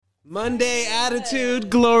Monday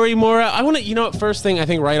attitude, Glory Mora. I want to, you know what, first thing, I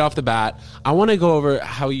think right off the bat, I want to go over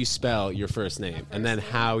how you spell your first name and then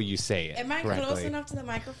how you say it. Am I correctly. close enough to the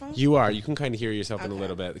microphone? You are. You can kind of hear yourself in a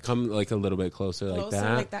little bit. Come like a little bit closer like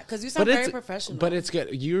that. Because you sound very professional. But it's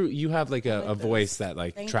good. You have like a voice that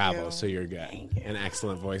Thank travels, you. so you're good. Thank you. An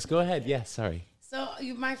excellent voice. Go ahead. Yes, sorry. So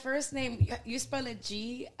my first name, you spell it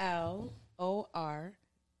Glorelys.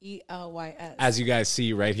 As you guys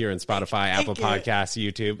see right here in Spotify, Apple you. Podcasts,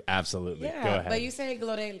 YouTube, absolutely. Yeah, Go ahead. but you say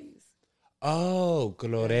Glorelys. Oh,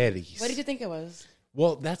 Glorelys. What did you think it was?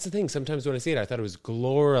 Well, that's the thing. Sometimes when I see it, I thought it was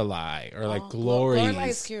Glorelei or like Glories. Glorelei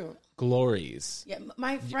is cute. Glories. Yeah,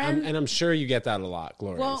 my friend. And I'm sure you get that a lot,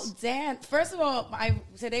 Glories. Well, Dan, first of all,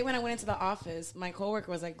 today when I went into the office, my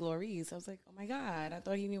coworker was like, Glories. I was like, oh my God, I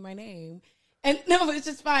thought he knew my name. And no, it's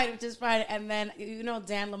just fine. It's just fine. And then, you know,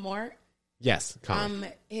 Dan Lamort? Yes,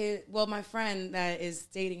 comic. My friend that is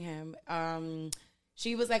dating him,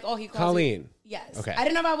 she was like, "Oh, he calls Colleen." You. Yes. Okay. I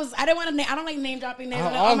didn't know if I didn't want to. I don't like name dropping names.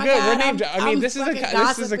 Oh, my good. God, We're name. I mean, this is a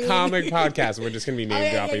gossiping. comic podcast. We're just gonna be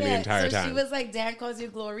name dropping the entire so time. She was like, "Dan calls you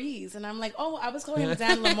Glories," and I'm like, "Oh, I was calling him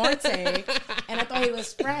Dan Lamorte, and I thought he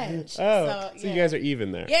was French." So you guys are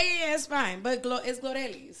even there. Yeah, it's fine, but it's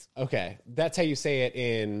Glorelys. Okay, that's how you say it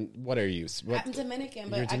in. What are you? I'm Dominican,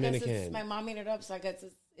 but You're I guess Dominican. my mom made it up, so I guess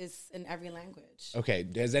it's in every language. Okay,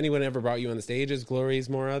 has anyone ever brought you on the stage as Glories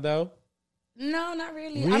Mora though? No, not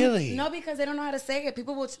really. Really? No, because they don't know how to say it.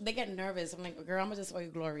 People they get nervous. I'm like, girl, I'm gonna just call you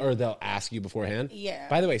Glory. Or they'll ask you beforehand? Yeah.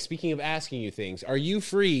 By the way, speaking of asking you things, are you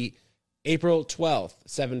free April 12th,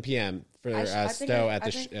 7 p.m. for Stowe at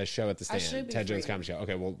the show at the Stand? Ted Jones Comedy Show.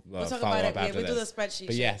 Okay, we'll talk follow about up it. after We this. do the spreadsheet.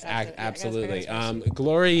 But yes, absolutely. I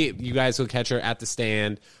Glory, you guys will catch her at the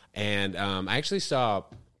Stand. And I actually saw...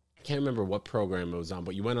 I can't remember what program it was on,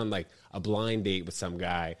 but you went on like a blind date with some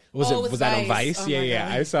guy. Was that on Vice? Oh Yeah.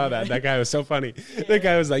 I saw that. That guy was so funny. That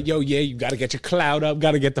guy was like, "Yo, yeah, you got to get your clout up,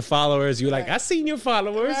 got to get the followers." You're like, "I seen your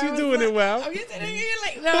followers. You're doing it well." You're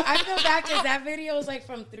like, no, I feel back because that video was like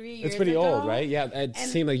from 3 years. It's pretty ago. old, right? Yeah, it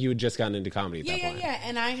seemed like you had just gotten into comedy at that point. Yeah.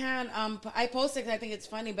 And I had I posted because I think it's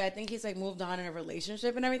funny, but I think he's like moved on in a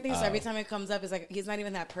relationship and everything. So every time it comes up, it's like he's not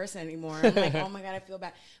even that person anymore. I'm like, oh my God, I feel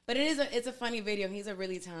bad. But it's a funny video. He's a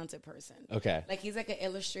really talented person. Okay. Like he's like an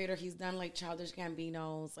illustrator. He's done like Childish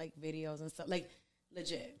Gambino's like videos and stuff. Like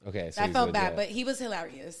legit. Okay. So I felt legit. bad, but he was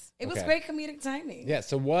hilarious. It was great comedic timing. Yeah.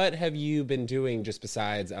 So what have you been doing just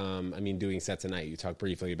besides, doing sets at night? You talked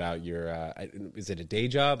briefly about your, is it a day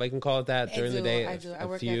job? I can call it that during the day. I do. I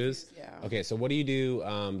work Fuse. at Fuse, yeah. Okay. So what do you do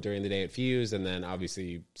during the day at Fuse? And then obviously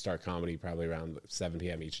you start comedy probably around 7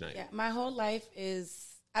 p.m. each night. Yeah. My whole life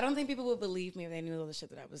is, I don't think people would believe me if they knew all the shit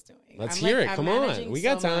that I was doing. Let's hear it. Come on. We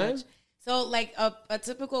got time. Much. So like a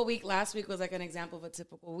typical week, last week was like an example of a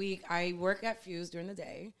typical week. I work at Fuse during the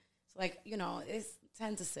day. So like, you know, it's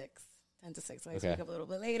 10 to 6. 10 to 6. So I wake up a little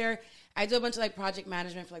bit later. I do a bunch of like project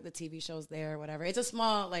management for like the TV shows there or whatever. It's a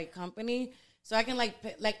small like company. So I can like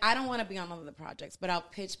I don't want to be on all of the projects, but I'll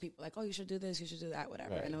pitch people like, oh, you should do this, you should do that,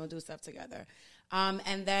 whatever. Right. And we'll do stuff together.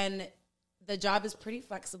 And then the job is pretty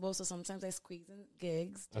flexible. So sometimes I squeeze in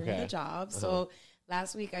gigs during the job. So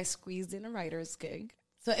last week I squeezed in a writer's gig.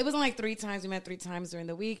 So it wasn't like 3 times. We met 3 times during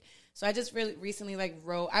the week. So I just really recently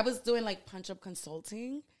wrote. I was doing like punch-up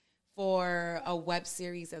consulting for a web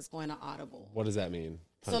series that's going to Audible. What does that mean?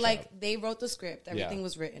 They wrote the script. Everything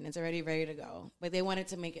was written. It's already ready to go. But they wanted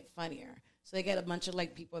to make it funnier. So they get a bunch of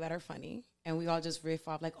like people that are funny. And we all just riff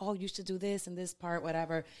off like, oh, you should do this and this part,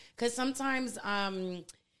 whatever. Because sometimes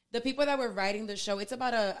the people that were writing the show, it's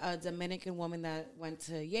about a Dominican woman that went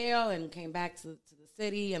to Yale and came back to the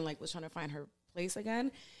city and like was trying to find her place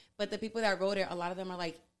again. But the people that wrote it, a lot of them are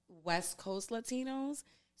like West Coast Latinos.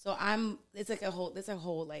 So it's a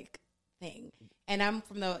whole like thing. And I'm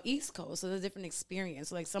from the East Coast, so it's a different experience.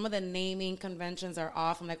 So like some of the naming conventions are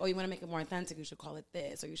off. I'm like, oh, you want to make it more authentic, you should call it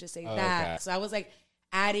this, or you should say that. Okay. So I was like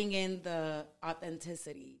adding in the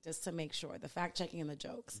authenticity just to make sure, the fact checking and the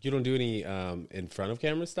jokes. You don't do any in front of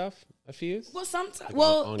camera stuff at Fuse? Well, sometimes.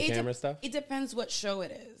 Like on camera stuff? It depends what show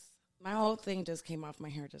it is. My whole thing just came off. My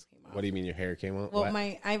hair just came off. What do you mean your hair came off? Well,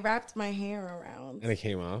 I wrapped my hair around. And it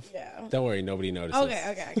came off? Yeah. Don't worry, nobody notices.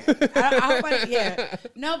 Okay. I hope yeah.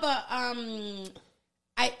 No, but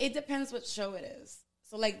it depends what show it is.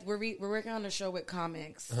 So like we're working on a show with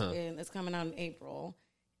comics, and it's coming out in April.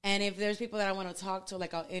 And if there's people that I want to talk to,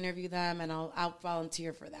 like I'll interview them and I'll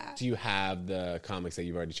volunteer for that. Do you have the comics that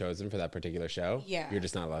you've already chosen for that particular show? Yeah. You're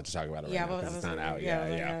just not allowed to talk about it right now because it's not out.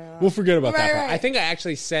 Yeah. We'll forget about that part. Right. I think I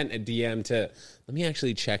actually sent a DM to, let me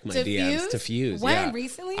actually check my DMs to Fuse. When?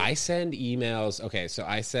 Recently? I send emails. Okay, so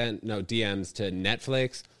I sent DMs to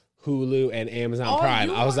Netflix, Hulu and Amazon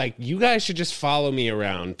Prime. I was like, you guys should just follow me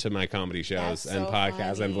around to my comedy shows and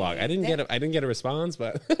podcasts and vlog. I didn't get a response,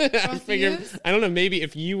 but I figured, I don't know, maybe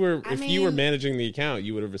if you were managing the account,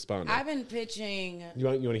 you would have responded. I've been pitching. You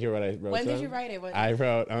want to hear what I wrote? When did you write it? I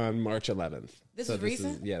wrote on March 11th. This is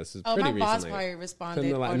recent? This is pretty recently. My boss probably responded.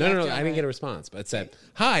 No, I didn't get a response, but it said,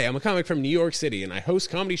 "Hi, I'm a comic from New York City, and I host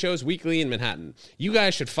comedy shows weekly in Manhattan. You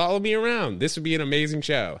guys should follow me around. This would be an amazing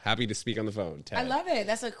show. Happy to speak on the phone." Ted. I love it.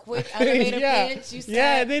 That's a quick elevator pitch. You said.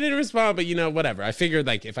 Yeah, they didn't respond, but whatever. I figured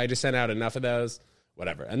like if I just sent out enough of those,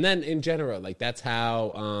 whatever. And then in general, like that's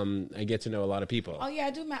how I get to know a lot of people. Oh yeah,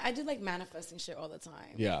 I do like manifesting shit all the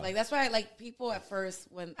time. Yeah, like that's why I like people at first.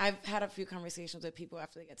 When I've had a few conversations with people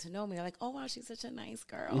after they get to know me, they're like, "Oh wow, she's such a nice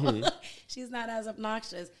girl. Mm-hmm. She's not as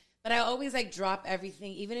obnoxious." But I always like drop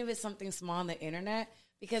everything, even if it's something small on the internet,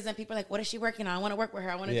 because then people are like, "What is she working on? I want to work with her.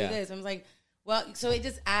 I want to do this." And I was like, "Well," so it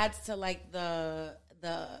just adds to like the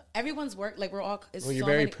everyone's work. Like we're all. Well, you're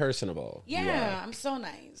very personable. Yeah, I'm so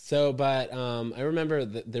nice. So, but I remember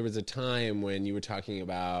that there was a time when you were talking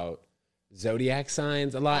about zodiac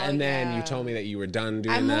signs a lot, and then you told me that you were done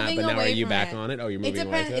doing that, but now are you back on it? Oh, you're moving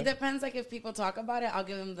away from it? It depends, like, if people talk about it, I'll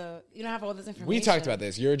give them I have all this information. We talked about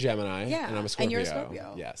this. You're a Gemini, and I'm a Scorpio. And you're a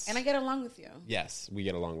Scorpio. Yes. And I get along with you. Yes, we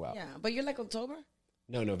get along well. Yeah, but you're like October?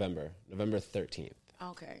 No, November 13th.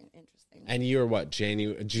 Okay, interesting. And you're what,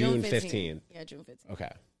 June 15th? Yeah, June 15th. Okay.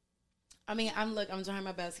 I mean, I'm trying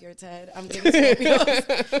my best here, Ted. I'm giving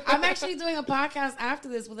Scorpios. I'm actually doing a podcast after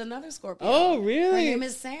this with another Scorpio. Oh, really? Her name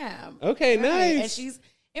is Sam. Okay, nice. And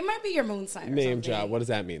it might be your moon sign. Name drop. What does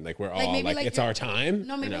that mean? Like we're all like it's our time?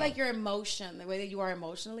 No, maybe like your emotion, the way that you are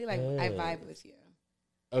emotionally. Like I vibe with you.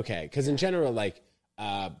 Okay, because in general, like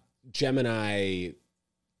Gemini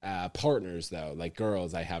partners though, like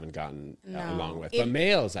girls I haven't gotten along with, but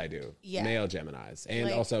males I do. Yeah. Male Geminis, and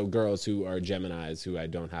like, also girls who are Geminis who I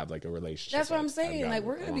don't have like a relationship. That's what I'm saying. Like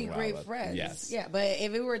we're gonna be great friends. Yes. Yeah, but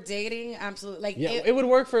if it were dating, absolutely. Like it would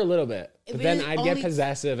work for a little bit, but then I'd get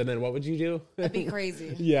possessive, and then what would you do? It'd be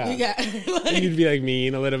crazy. Yeah. Like, you'd be like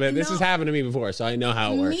mean a little bit. This has happened to me before, so I know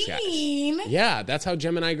how it works. Mean? Guys. Yeah, that's how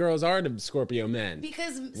Gemini girls are to Scorpio men.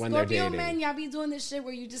 Because Scorpio men, y'all be doing this shit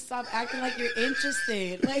where you just stop acting like you're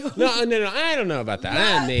interested. Like no, I don't know about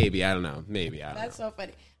that. Maybe I don't know. That's so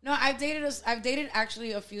funny. No, I've dated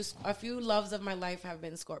actually a few loves of my life have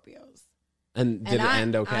been Scorpios. And did it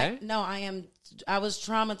end okay? I was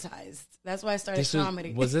traumatized. That's why I started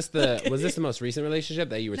comedy. Was this the most recent relationship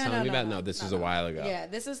that you were telling me about? No, this was a while ago. Yeah,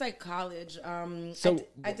 this is like college. So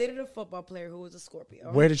I dated a football player who was a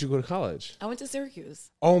Scorpio. Where did you go to college? I went to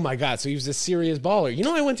Syracuse. Oh my God! So he was a serious baller. You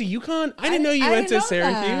know, I went to UConn. I didn't know you went to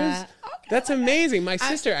Syracuse. That. Okay, that's amazing. My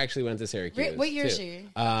sister actually went to Syracuse. What year is she?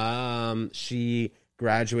 She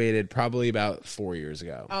graduated probably about 4 years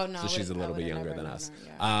ago. Oh no, so she's a little bit younger than us.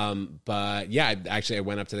 But yeah, I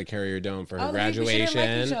went up to the Carrier Dome for her graduation,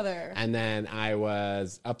 like each other. And then I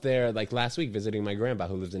was up there like last week visiting my grandpa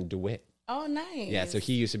who lives in DeWitt. Oh, nice. Yeah, so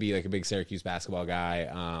he used to be like a big Syracuse basketball guy.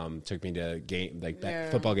 Took me to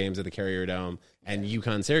football games at the Carrier Dome. And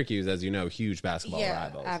UConn Syracuse, as you know, huge basketball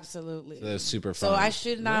rivals. Absolutely. So that was super fun. So I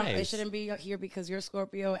shouldn't be here because you're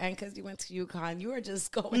Scorpio and because you went to UConn. You were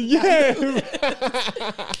just going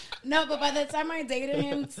No, but by the time I dated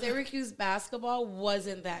him, Syracuse basketball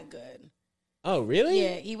wasn't that good. Oh, really?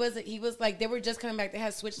 Yeah, he was like, they were just coming back. They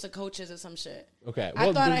had switched to coaches or some shit. Okay.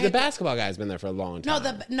 Well, the basketball guy's been there for a long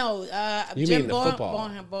time. You Jim mean the football?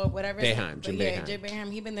 Whatever. Jim Boeheim. Jim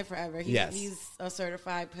Boeheim, he's been there forever. He's a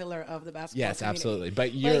certified pillar of the basketball community. Absolutely. But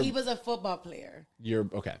he was a football player.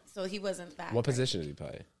 Okay. So he wasn't that. What position did he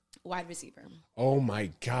play? Wide receiver. Oh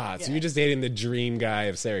my God! Yeah. So you're just dating the dream guy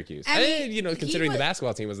of Syracuse. Considering the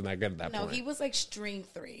basketball team wasn't that good at that point. No, he was like string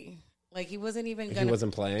 3. Like he wasn't even gonna. He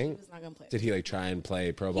wasn't playing. He was not gonna play. Did he like try and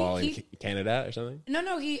play pro ball in Canada or something?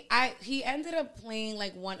 No. He ended up playing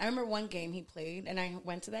like one. I remember one game he played, and I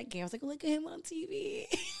went to that game. I was like, look at him on TV.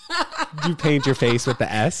 Did you paint your face with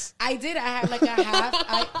the S? I did. I had like a half.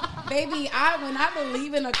 When I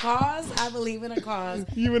believe in a cause, I believe in a cause.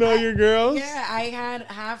 You and all your girls. Yeah, I had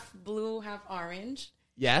half blue, half orange.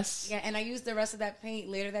 Yes. Yeah, and I used the rest of that paint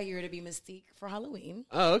later that year to be Mystique for Halloween.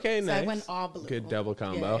 Oh, okay, so nice. I went all blue. Good double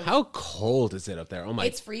combo. Yeah, how cold is it up there? Oh my,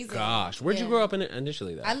 it's freezing. Gosh, where'd you grow up in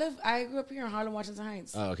initially though? I grew up here in Harlem, Washington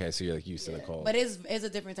Heights. Oh, okay, so you're like used to the cold. But it's a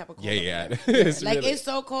different type of cold. Yeah. It's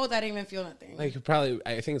so cold I didn't even feel nothing. Like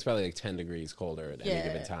I think it's probably like 10 degrees colder at any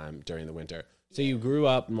given time during the winter. So you grew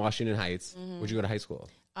up in Washington Heights. Mm-hmm. Where'd you go to high school?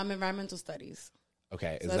 Environmental studies.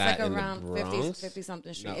 Okay, so is that like around 50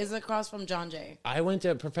 something street? No. It's across from John Jay. I went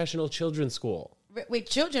to professional children's school. Wait,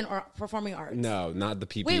 children or performing arts? No, not the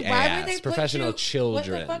PPAS. Wait, why would they professional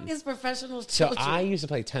children? What the fuck is professional children? So I used to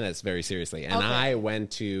play tennis very seriously, and I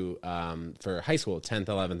went to for high school, 10th,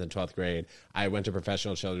 11th, and 12th grade. I went to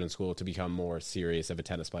professional children's school to become more serious of a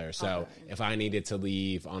tennis player. So if I needed to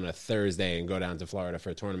leave on a Thursday and go down to Florida for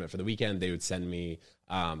a tournament for the weekend, they would send me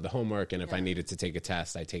the homework, and if I needed to take a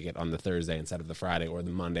test, I take it on the Thursday instead of the Friday or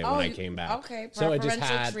the Monday when I came back. Okay, so I just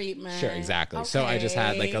had treatment. Sure, exactly. Okay. So I just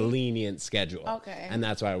had like a lenient schedule. Okay, and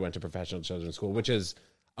that's why I went to professional children's school, which is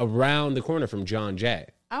around the corner from John Jay.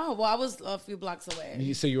 Oh, well, I was a few blocks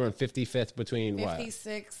away. So you were on 55th between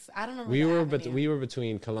 56. I don't know. We were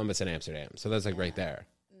between Columbus and Amsterdam, so that's like right there.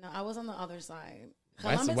 No, I was on the other side.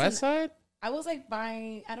 West side? I was like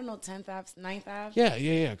by, I don't know, 10th Ave, 9th Ave.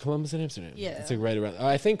 Yeah. Columbus and Amsterdam. Yeah. It's like right around.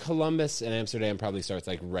 I think Columbus and Amsterdam probably starts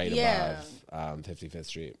like right above 55th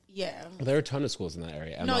Street. Yeah. There are a ton of schools in that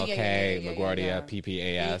area. MLK, LaGuardia,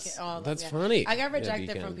 PPAS. That's funny. I got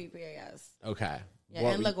rejected from PPAS. Okay. Yeah,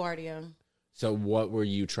 and LaGuardia. So what were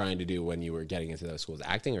you trying to do when you were getting into those schools?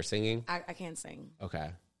 Acting or singing? I can't sing. Okay.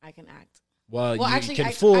 I can act. Well, you actually,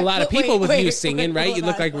 can fool a lot of people with you singing, right? You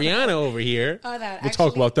look like Rihanna over here. We'll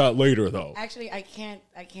talk about that later, though. Actually, I can't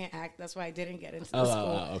act. That's why I didn't get into the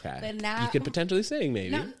school. Okay. But now you could potentially sing, maybe.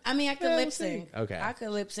 No, I mean, I could lip sync. Okay. I could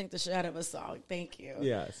lip sync the shit out of a song. Thank you.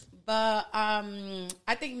 Yes. But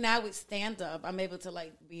I think now with stand up, I'm able to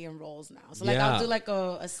like be in roles now. So like I'll do like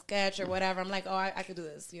a sketch or whatever. I'm like, oh, I could do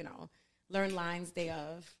this, you know. Learn lines day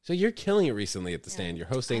of. So you're killing it recently at the stand. You're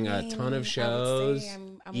hosting a ton of shows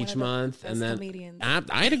each month, and then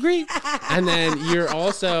I'd agree. And then you're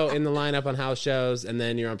also in the lineup on house shows, and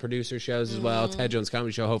then you're on producer shows as well. Ted Jones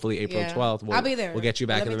Comedy Show, hopefully April 12th. I'll be there. We'll get you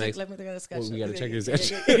back in the mix. Let me think of the sketch. We got to check your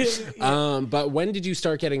sketch. But when did you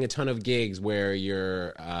start getting a ton of gigs where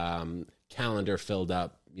your calendar filled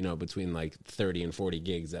up? You know, between like 30 and 40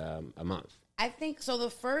 gigs a month. I think so.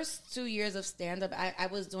 The first 2 years of stand-up, I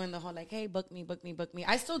was doing the whole like, hey, book me.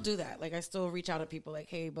 I still do that. Like, I still reach out to people like,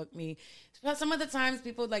 hey, book me. But some of the times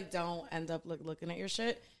people like don't end up looking at your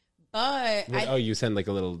shit. But you send like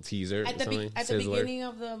a little teaser at the beginning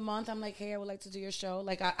of the month. I'm like, hey, I would like to do your show.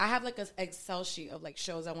 Like, I have like an Excel sheet of like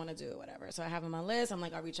shows I want to do, whatever. So I have on my list. I'm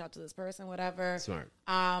like, I'll reach out to this person, whatever. Smart.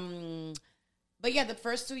 But yeah, the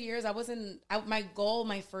first 2 years, my goal,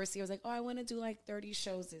 my first year was like, oh, I want to do like 30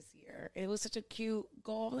 shows this year. It was such a cute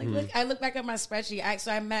goal. Like, look, I look back at my spreadsheet.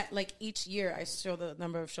 So I met like each year, I show the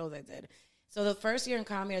number of shows I did. So the first year in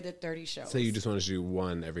comedy, I did 30 shows. So you just wanted to do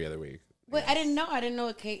one every other week. But I didn't know.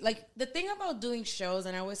 Like the thing about doing shows,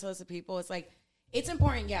 and I always tell this to people, it's like, it's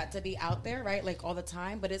important, to be out there, right? Like all the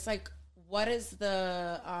time. But it's like, what is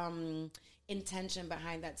the intention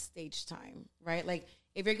behind that stage time, right? Like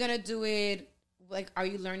if you're going to do it, like, are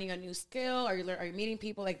you learning a new skill? Are you meeting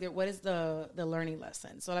people? Like, what is the learning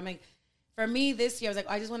lesson? So I mean, for me this year, I was like,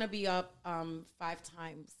 I just want to be up 5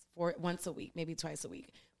 times, once a week, maybe twice a week.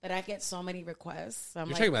 But I get so many requests. So You're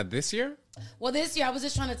talking about this year? Well, this year I was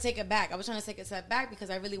just trying to take it back. I was trying to take a step back because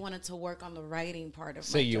I really wanted to work on the writing part of.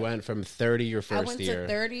 So you job. Went from 30 your first year. I went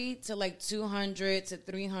to 30 to like 200 to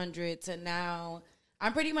 300 to now.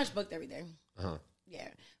 I'm pretty much booked every day. Yeah,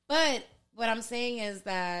 but. What I'm saying is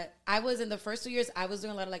that I was in the first 2 years, I was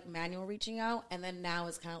doing a lot of like manual reaching out. And then now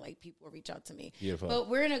it's kind of like people reach out to me. Beautiful. But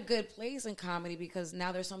we're in a good place in comedy because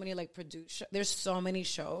now there's so many like there's so many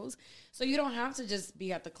shows. So you don't have to just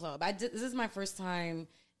be at the club. This is my first time.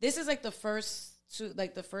 This is like the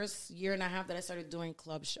first year and a half that I started doing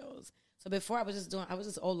club shows. So before I was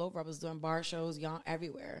just all over. I was doing bar shows,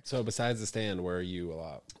 everywhere. So besides the stand, where are you a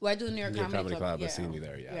lot? Well, I do the New York Comedy Club. Yeah. I've seen you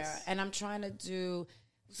there, yes. Yeah, and I'm trying to do...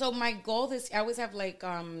 So my goal I always have like,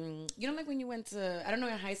 like when you went to, I don't know,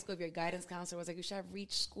 in high school, if your guidance counselor was like, you should have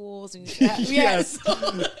reach schools. And you should have, yes.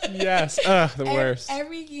 Yes. The worst.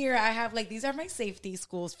 Every year I have like, these are my safety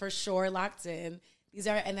schools for sure locked in.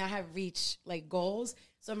 And I have reach like goals.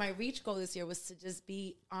 So my reach goal this year was to just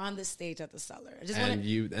be on the stage at the Cellar.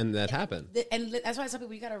 And that happened. And that's why I tell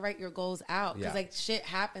people you got to write your goals out because like shit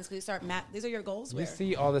happens because you start these are your goals. You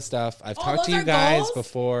see all the stuff. I've talked to you guys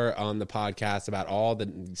before on the podcast about all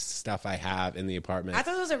the stuff I have in the apartment. I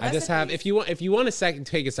thought those are recipes. I just have. If you want to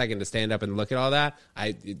take a second to stand up and look at all that,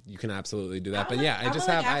 you can absolutely do that.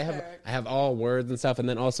 I have all words and stuff, and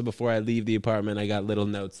then also before I leave the apartment, I got little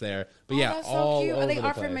notes there. But that's all so cute. over Are they the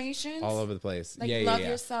affirmations? Place. All over the place. Like love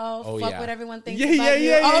yourself. Fuck what everyone thinks about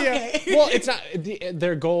you. Okay. Well, it's not.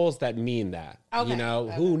 They're goals that mean that.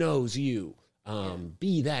 Okay. Who knows you?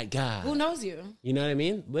 Be that guy. Who knows you? You know what I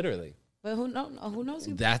mean? Literally. But who knows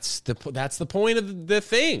you? That's the point of the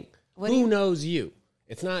thing. Who knows you?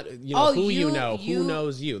 It's not who you know. Who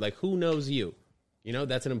knows you? Like who knows you? You know,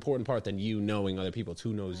 that's an important part than you knowing other people. It's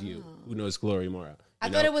who knows you, who knows Glory Mora. I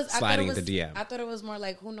thought it was sliding into DM. I thought it was more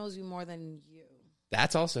like who knows you more than you.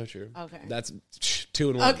 That's also true. Okay. That's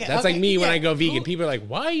 2 in 1. Okay, that's like me when I go vegan. People are like,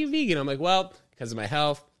 why are you vegan? I'm like, well, because of my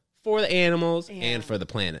health, for the animals, and for the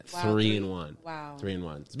planet. Wow, 3 in 1. Wow. 3 in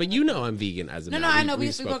 1. But you know I'm vegan as of now. No, I know.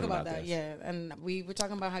 We spoke about that. Yeah. And we were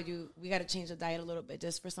talking about how we got to change the diet a little bit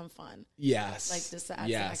just for some fun. Yes. Like just to add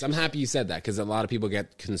yes. I'm happy you said that because a lot of people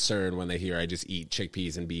get concerned when they hear I just eat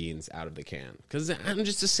chickpeas and beans out of the can. Because I'm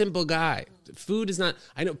just a simple guy. Food is not,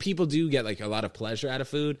 I know people do get like a lot of pleasure out of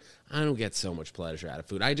food. I don't get so much pleasure out of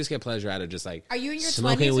food. I just get pleasure out of just like Are you in your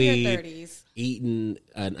smoking 20s weed, or your 30s? Eating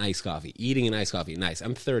an iced coffee. Nice.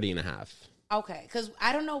 I'm 30 and a half. Okay, because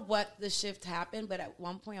I don't know what the shift happened, but at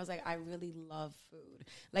one point I was like, I really love food.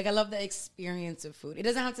 Like, I love the experience of food. It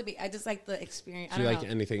doesn't have to be, I just like the experience. Do you like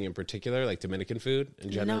anything in particular, like Dominican food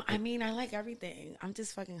in general? No, I mean, I like everything. I'm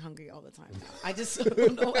just fucking hungry all the time now. I just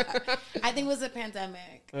don't know why. I think it was a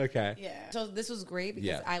pandemic. Okay. Yeah. So this was great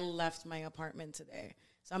because I left my apartment today.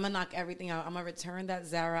 So I'm going to knock everything out. I'm going to return that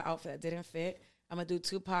Zara outfit that didn't fit. I'm going to do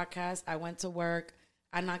 2 podcasts. I went to work.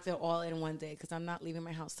 I knocked it all in one day because I'm not leaving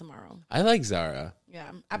my house tomorrow. I like Zara.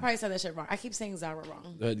 Yeah. I probably said that shit wrong. I keep saying Zara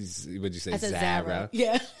wrong. What'd you say? I said Zara.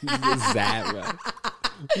 Yeah. Zara.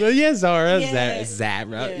 Well, yeah, Zara. Yeah.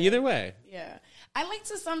 Zara. Yeah. Either way. Yeah. I like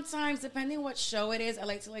to sometimes, depending what show it is, I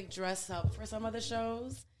like to like dress up for some of the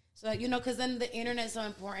shows. So, you know, because then the internet is so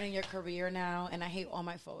important in your career now, and I hate all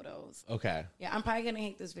my photos. Okay. Yeah, I'm probably going to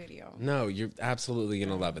hate this video. No, you're absolutely going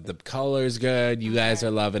to love it. The color's good. You guys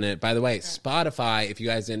are loving it. By the way, Spotify, if you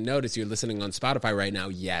guys didn't notice, you're listening on Spotify right now.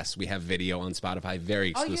 Yes, we have video on Spotify.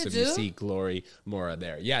 Very exclusive. You see Glory Mora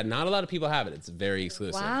there. Yeah, not a lot of people have it. It's very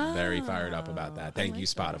exclusive. Wow. Very fired up about that. Thank you,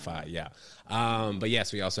 Spotify. Yeah. But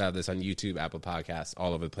yes, we also have this on YouTube, Apple Podcasts,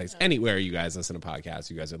 all over the place. Anywhere you guys listen to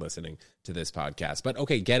podcasts, you guys are listening to this podcast. But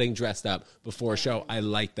okay, getting dressed up before a show, I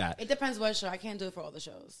like that. It depends what show. I can't do it for all the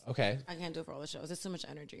shows. Okay. I can't do it for all the shows. It's too much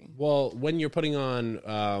energy. Well, when you're putting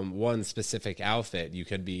on one specific outfit, you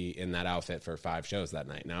could be in that outfit for 5 shows that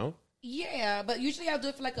night, no? Yeah, but usually I'll do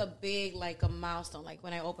it for like a big, like a milestone. Like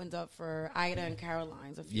when I opened up for Ida and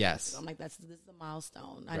Caroline's a few years ago. I'm like, this is a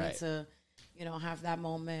milestone. I need to, you know, have that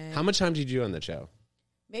moment. How much time did you do on the show?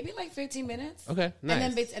 Maybe like 15 minutes. Okay,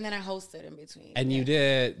 nice. And then I hosted in between. And you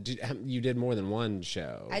did more than one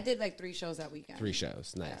show. I did like 3 shows that weekend. 3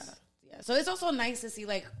 shows, nice. Yeah. So it's also nice to see,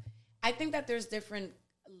 like, I think that there's different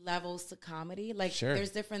levels to comedy. Like,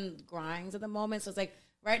 there's different grinds at the moment. So it's like,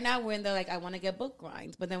 right now we're in the, like, I want to get book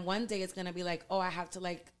grinds. But then one day it's going to be like, oh, I have to,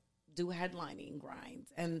 like, do headlining grinds.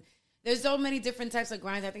 And there's so many different types of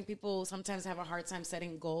grinds. I think people sometimes have a hard time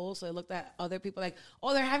setting goals. So they look at other people like,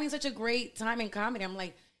 oh, they're having such a great time in comedy. I'm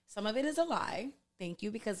like, some of it is a lie. Thank you.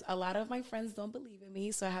 Because a lot of my friends don't believe in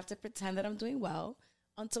me. So I have to pretend that I'm doing well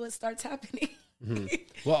until it starts happening. Mm-hmm.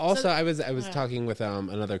 Well, also, I was talking with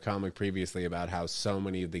another comic previously about how so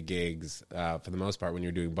many of the gigs, for the most part, when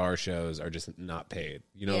you're doing bar shows, are just not paid.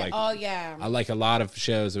 You know, like like a lot of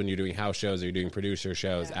shows when you're doing house shows or you're doing producer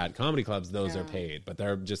shows at comedy clubs, those are paid. But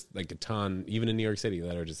there are just like a ton, even in New York City,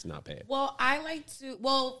 that are just not paid. Well, I like to.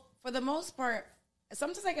 Well, for the most part,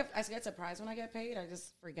 sometimes I get surprised when I get paid. I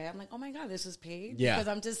just forget. I'm like, oh my God, this is paid. Yeah.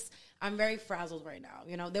 Because I'm very frazzled right now.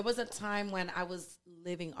 You know, there was a time when I was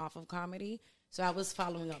living off of comedy. So I was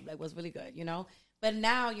following up, like, was really good, you know? But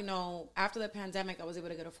now, you know, after the pandemic, I was able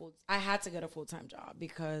to I had to get a full-time job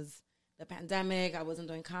because the pandemic, I wasn't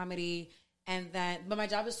doing comedy. But my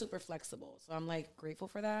job is super flexible. So I'm, like, grateful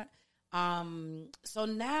for that. So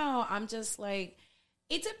now I'm just, like,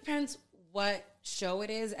 it depends what show it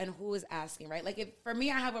is and who is asking, right? Like, for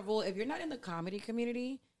me, I have a rule. If you're not in the comedy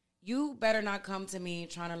community, you better not come to me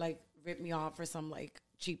trying to, like, rip me off for some, like,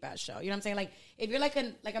 cheap ass show. You know what I'm saying? Like, if you're like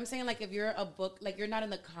if you're a book, like, you're not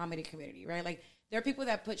in the comedy community, right? Like, there are people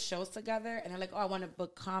that put shows together and they're like, oh, I want to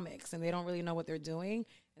book comics, and they don't really know what they're doing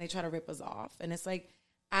and they try to rip us off. And it's like,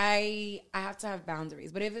 I have to have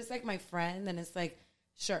boundaries. But if it's like my friend, then it's like,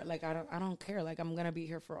 sure, like, I don't care. Like, I'm gonna be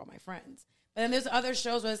here for all my friends. But then there's other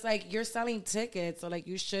shows where it's like, you're selling tickets, so like,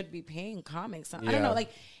 you should be paying comics. I don't know.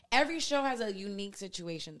 Like, every show has a unique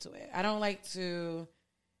situation to it. I don't like to.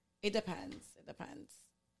 It depends.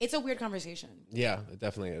 It's a weird conversation. Yeah, it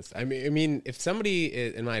definitely is. I mean, if somebody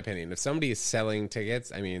is, in my opinion, if somebody is selling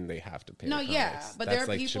tickets, I mean, they have to pay. No, but there are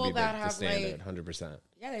like, people that have standard, like 100%.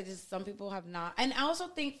 Yeah, some people have not. And I also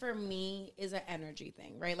think for me is an energy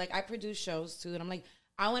thing, right? Like, I produce shows too, and I'm like,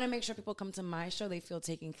 I want to make sure people come to my show, they feel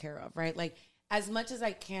taken care of, right? Like, as much as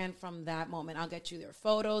I can from that moment, I'll get you their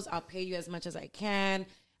photos, I'll pay you as much as I can.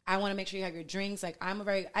 I want to make sure you have your drinks. Like,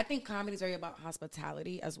 I think comedy is very about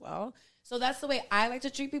hospitality as well. So that's the way I like to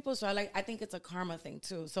treat people. So I think it's a karma thing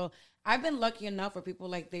too. So I've been lucky enough where people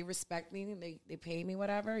like, they respect me, they pay me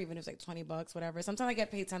whatever, even if it's like $20, whatever. Sometimes I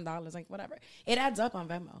get paid $10, like whatever. It adds up on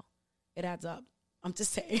Venmo. It adds up. I'm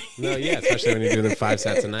just saying. No, yeah, especially when you're doing 5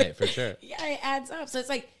 sets a night, for sure. Yeah, it adds up. So it's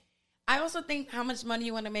like, I also think how much money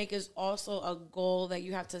you want to make is also a goal that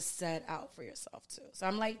you have to set out for yourself too. So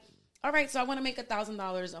I'm like, all right, so I want to make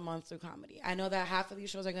 $1,000 a month through comedy. I know that half of these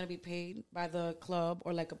shows are going to be paid by the club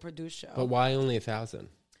or like a produced show. But why only 1,000?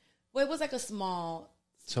 Well, it was like a small.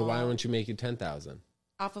 So why won't you make it 10,000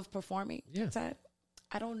 off of performing? Yeah, Ted?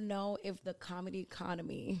 I don't know if the comedy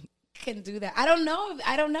economy can do that. I don't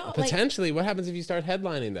know. Potentially, what happens if you start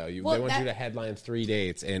headlining though? They want you to headline 3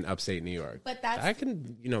 dates in upstate New York. But I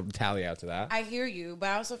can tally out to that. I hear you, but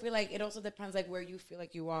I also feel like it also depends like where you feel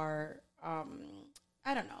like you are.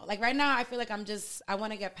 I don't know. Like right now, I feel like I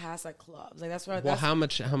want to get past like clubs. Like that's where. Well, how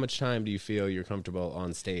much time do you feel you're comfortable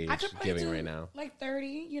on stage giving right now? Like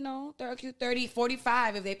 30, 30,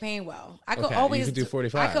 45 if they're paying well. I could you could do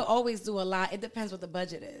 45. I could always do a lot. It depends what the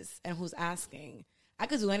budget is and who's asking. I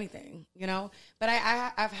could do anything, But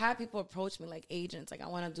I've had people approach me like agents, like I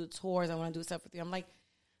want to do tours, I want to do stuff with you. I'm like,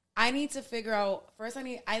 I need to figure out first.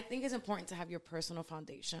 I think it's important to have your personal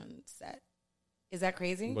foundation set. Is that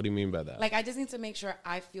crazy? What do you mean by that? Like, I just need to make sure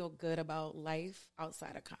I feel good about life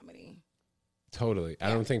outside of comedy. Totally. Yeah.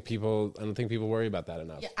 I don't think people worry about that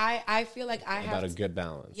enough. Yeah, I feel like I have a good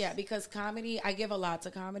balance. Yeah, because comedy, I give a lot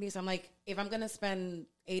to comedy. So I'm like, if I'm going to spend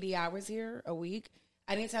 80 hours here a week,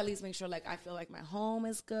 I need to at least make sure like I feel like my home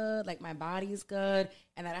is good, like my body is good,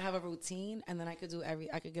 and that I have a routine, and then I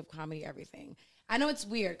could give comedy everything. I know it's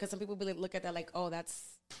weird because some people look at that like, oh,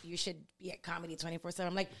 you should be at comedy 24/7.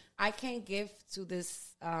 I'm like, I can't give to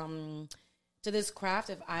this craft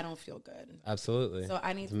if I don't feel good. Absolutely. So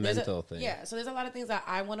I need it's a mental thing. Yeah. So there's a lot of things that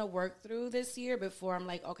I want to work through this year before I'm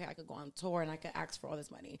like, okay, I could go on tour and I could ask for all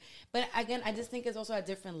this money. But again, I just think it's also at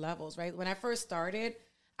different levels, right? When I first started,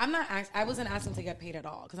 I wasn't asking to get paid at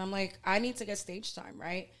all because I'm like, I need to get stage time,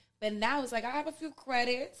 right? But now it's like I have a few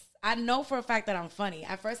credits. I know for a fact that I'm funny.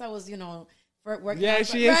 At first I was, working. Yeah,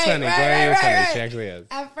 she is funny. Gloria is funny. She actually is.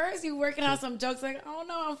 At first you working on some jokes like, oh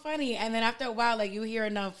no, I'm funny. And then after a while, like you hear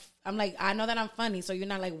enough, I'm like, I know that I'm funny. So you're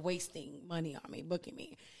not like wasting money on me, booking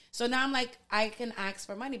me. So now I'm like, I can ask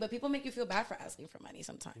for money, but people make you feel bad for asking for money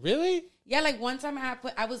sometimes. Really? Yeah, like one time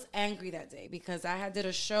I was angry that day because I did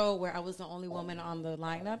a show where I was the only woman on the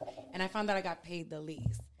lineup, and I found that I got paid the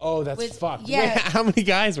least. Oh, that's fucked. Yeah. Wait, how many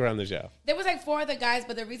guys were on the show? There was like 4 other guys,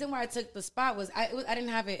 but the reason why I took the spot was I didn't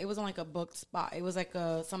have it. It wasn't like a booked spot. It was like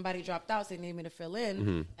somebody dropped out, so they needed me to fill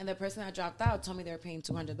in, and the person that dropped out told me they were paying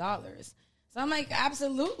 $200. So I'm like,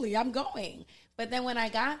 absolutely, I'm going. But then when I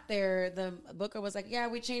got there, the booker was like, yeah,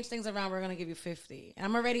 we changed things around. We're going to give you $50. And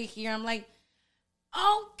I'm already here. I'm like,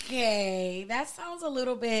 okay, that sounds a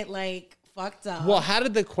little bit like fucked up. Well, how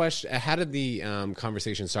did the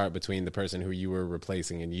conversation start between the person who you were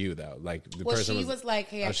replacing and you, though? Like the person was like,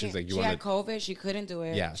 hey, she had COVID. She couldn't do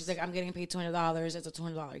it. Yeah. She's like, I'm getting paid $200. It's a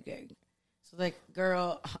 $200 gig. So like,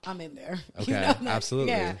 girl, I'm in there. Okay,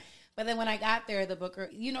 absolutely. Yeah. But then when I got there, the booker,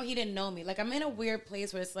 he didn't know me. Like, I'm in a weird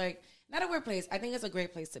place where it's like, not a weird place. I think it's a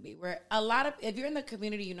great place to be. Where if you're in the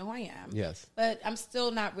community, you know who I am. Yes. But I'm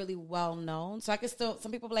still not really well known. So I could still,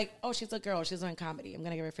 some people be like, oh, she's a girl. She's doing comedy. I'm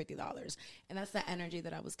going to give her $50. And that's the energy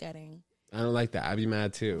that I was getting. I don't like that. I'd be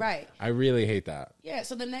mad too. Right. I really hate that. Yeah.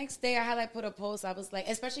 So the next day I had put a post. I was like,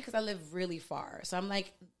 especially because I live really far. So I'm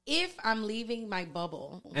like, if I'm leaving my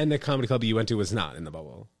bubble. And the comedy club you went to was not in the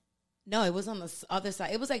bubble. No, it was on the other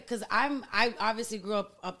side. It was like, because I obviously grew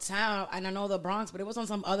up uptown and I know the Bronx, but it was on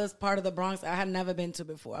some other part of the Bronx I had never been to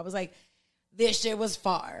before. I was like, this shit was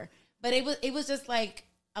far. But it was just like,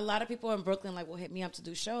 a lot of people in Brooklyn will hit me up to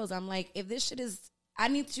do shows. I'm like, if this shit is, I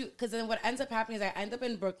need to, because then what ends up happening is I end up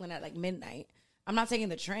in Brooklyn at midnight. I'm not taking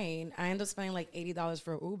the train. I end up spending $80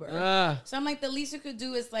 for Uber. So I'm like, the least you could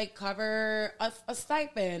do is cover a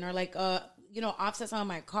stipend or offset some of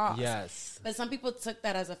my costs. Yes. But some people took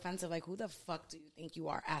that as offensive. Like, who the fuck do you think you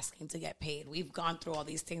are asking to get paid? We've gone through all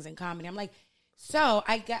these things in comedy. I'm like, so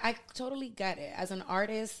I totally get it. As an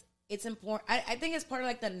artist, it's important. I think it's part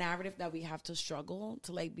of the narrative that we have to struggle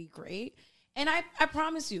to be great. And I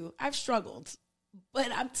promise you, I've struggled, but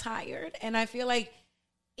I'm tired. And I feel like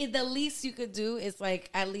the least you could do is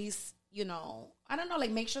at least, I don't know,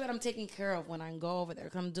 make sure that I'm taken care of when I go over there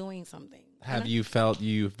because I'm doing something. Have you felt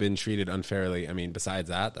you've been treated unfairly? I mean, besides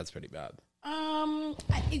that, that's pretty bad.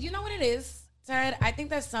 You know what it is, Ted? I think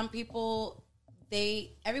that some people,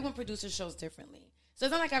 everyone produces shows differently. So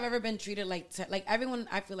it's not like I've ever been treated everyone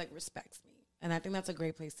I feel respects me. And I think that's a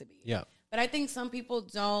great place to be. Yeah. But I think some people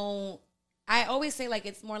don't, I always say, like,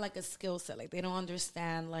 it's more like a skill set. Like, they don't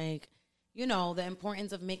understand, like, you know, the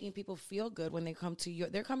importance of making people feel good when they come to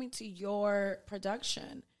they're coming to your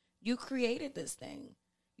production. You created this thing.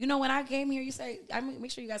 You know, when I came here, you say, I mean,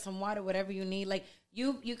 make sure you got some water, whatever you need. Like,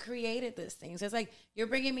 you created this thing. So it's like, you're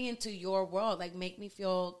bringing me into your world. Like, make me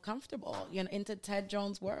feel comfortable, you know, into Ted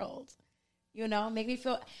Jones' world. You know, make me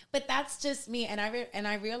feel, but that's just me. And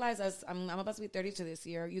I realize as I'm about to be 32 this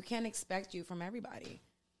year, you can't expect you from everybody.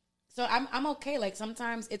 So I'm okay. Like,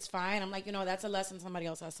 sometimes it's fine. I'm like, you know, that's a lesson somebody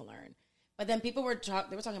else has to learn. But then people were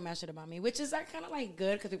talking mad shit about me, which is like kind of like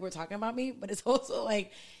good because people were talking about me. But it's also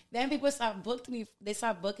like, then people stopped booking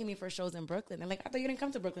me for shows in Brooklyn. They're like, I thought you didn't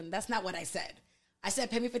come to Brooklyn. That's not what I said. I said,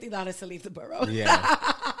 pay me $50 to leave the borough. Yeah.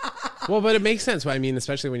 Well, but it makes sense. I mean,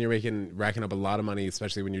 especially when you're racking up a lot of money,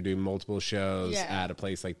 especially when you're doing multiple shows at a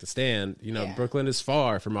place like The Stand. You know, Brooklyn is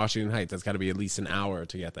far from Washington Heights. That's got to be at least an hour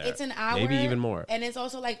to get there. It's an hour, maybe even more. And it's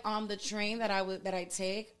also like on the train that I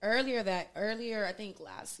take earlier. I think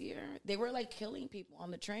last year they were like killing people on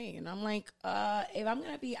the train. And I'm like, if I'm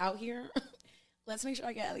gonna be out here. Let's make sure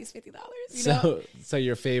I get at least $50. So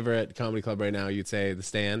your favorite comedy club right now, you'd say The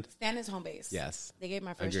Stand? Stand is home base. Yes. They gave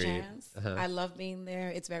my first chance. I love being there.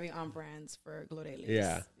 It's very on brands for Glordelis.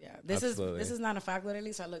 Yeah. This is not a fact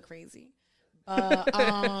Glordelis, so I look crazy.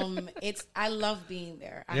 I love being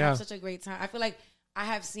there. I have such a great time. I feel like I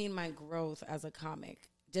have seen my growth as a comic.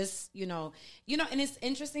 Just, you know, and it's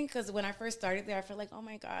interesting because when I first started there, I felt like, oh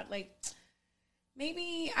my God, like,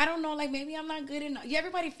 maybe, I don't know, like, maybe I'm not good enough. Yeah,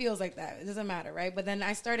 everybody feels like that. It doesn't matter, right? But then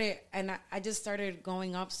I started, and I just started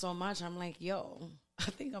going up so much. I'm like, yo,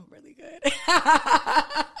 I think I'm really good.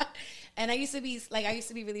 And I used to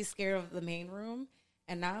be really scared of the main room.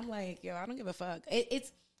 And now I'm like, yo, I don't give a fuck.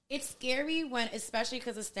 It's scary when, especially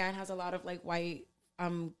because the Stand has a lot of, like, white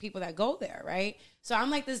people that go there, right? So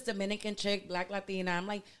I'm like this Dominican chick, Black Latina. I'm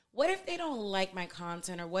like, what if they don't like my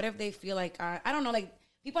content? Or what if they feel like, I don't know, like,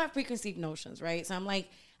 people have preconceived notions, right? So I'm like,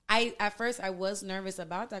 at first I was nervous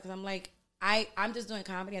about that because I'm like, I'm just doing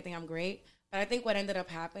comedy. I think I'm great. But I think what ended up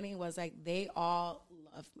happening was like, they all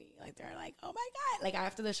love me. Like, they're like, oh my God. Like,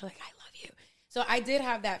 after the show, like, I love you. So I did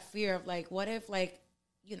have that fear of like, what if like,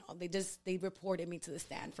 you know, they reported me to the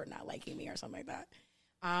Stand for not liking me or something like that.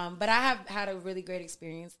 But I have had a really great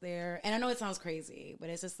experience there. And I know it sounds crazy,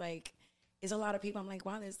 but it's just like, it's a lot of people. I'm like,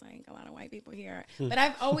 wow, there's like a lot of white people here. But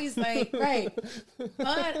I've always like, right.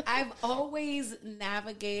 But I've always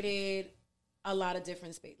navigated a lot of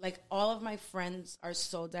different spaces. Like, all of my friends are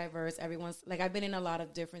so diverse. Everyone's like, I've been in a lot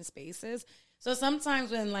of different spaces. So sometimes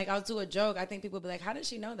when like I'll do a joke, I think people be like, how did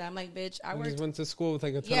she know that? I'm like, bitch, I just went to school with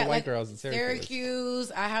like a ton of white girls in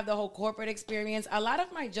Syracuse. I have the whole corporate experience. A lot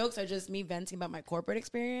of my jokes are just me venting about my corporate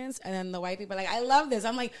experience. And then the white people are like, I love this.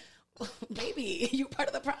 I'm like, baby, you're part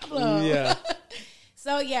of the problem. Yeah.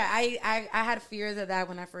 So yeah, I had fears of that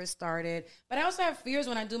when I first started, but I also have fears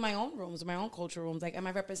when I do my own rooms, my own culture rooms. Like, am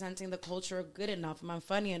I representing the culture good enough? Am I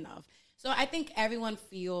funny enough? So I think everyone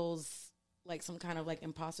feels like some kind of like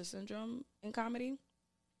imposter syndrome in comedy,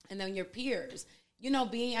 and then your peers, you know,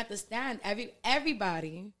 being at the Stand,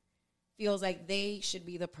 everybody feels like they should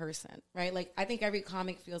be the person, right? Like, I think every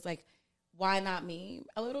comic feels like, why not me?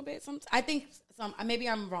 A little bit. I think maybe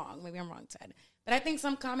I'm wrong. Maybe I'm wrong, Ted. But I think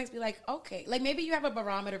some comics be like, okay, like maybe you have a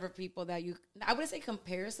barometer of people that I wouldn't say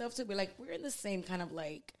compare yourself to, but like, we're in the same kind of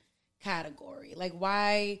like category. Like,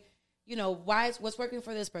 why, you know, what's working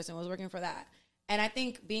for this person? What's working for that? And I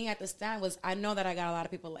think being at the Stand I know that I got a lot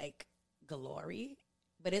of people like Glory,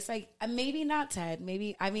 but it's like, maybe not Ted.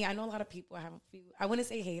 Maybe, I mean, I know a lot of people. I have a few, I wouldn't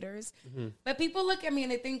say haters, but people look at me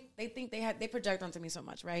and they project onto me so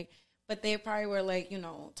much, right? But they probably were like, you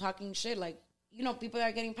know, talking shit, like, you know, people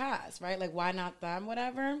are getting passed, right? Like, why not them,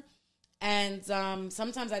 whatever. And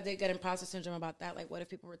sometimes I did get imposter syndrome about that. Like, what if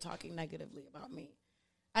people were talking negatively about me?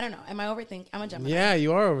 I don't know. Am I overthinking? I'm a Gemini. Yeah,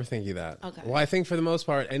 you are overthinking that. Okay. Well, I think for the most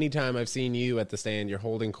part, anytime I've seen you at the Stand, you're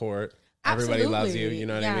holding court. Absolutely. Everybody loves you. You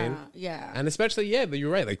know what I mean? Yeah. And especially, you're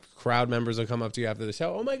right. Like, crowd members will come up to you after the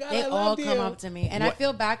show. Oh my God, they all come up to me, and I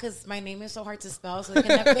feel bad because my name is so hard to spell, so they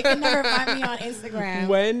can never find me on Instagram.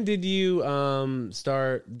 When did you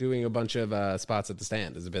start doing a bunch of spots at the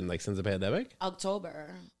Stand? Has it been like since the pandemic?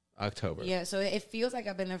 October. Yeah, so it feels like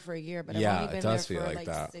I've been there for a year, but I've only been there for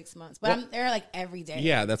like 6 months. But I'm there like every day.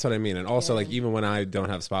 Yeah, that's what I mean. And also, like, even when I don't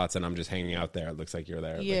have spots and I'm just hanging out there, it looks like you're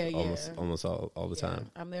there. Yeah, like, almost all the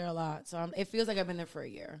time. I'm there a lot, so it feels like I've been there for a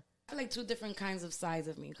year. I have like two different kinds of sides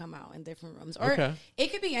of me come out in different rooms, or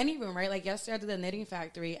it could be any room, right? Like yesterday, I did the Knitting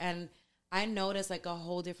Factory, and I noticed like a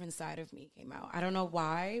whole different side of me came out. I don't know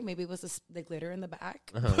why. Maybe it was the glitter in the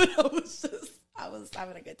back, but I was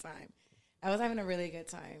having a good time. I was having a really good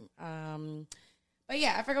time. But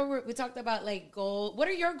yeah, I forgot we talked about like goals. What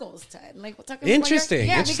are your goals, Ted? Like, we'll talk interesting.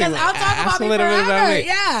 Yeah, interesting. because I'll talk about me forever.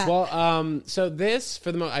 Yeah. Well, so this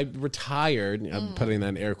for the most, I retired. I'm putting that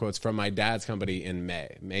in air quotes from my dad's company in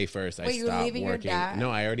May 1st. I stopped working. Your dad? No,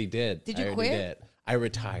 I already did. Did you quit? I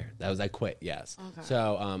retired. I quit. Yes. Okay.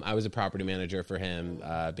 So I was a property manager for him.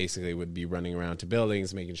 Basically, would be running around to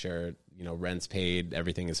buildings, making sure rent's paid,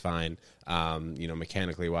 everything is fine.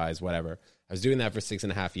 Mechanically wise, whatever. I was doing that for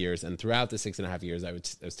 6.5 years, and throughout the 6.5 years, I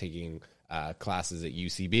was taking classes at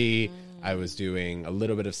UCB. I was doing a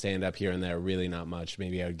little bit of stand up here and there, really not much.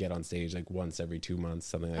 Maybe I would get on stage like once every 2 months,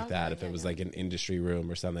 something like that, if it was like an industry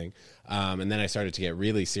room or something. And then I started to get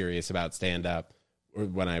really serious about stand up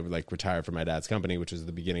when I retired from my dad's company, which was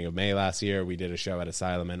the beginning of May last year. We did a show at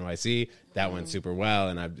Asylum NYC that went super well,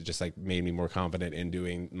 and I just made me more confident in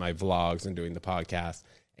doing my vlogs and doing the podcast.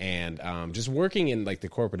 And just working in the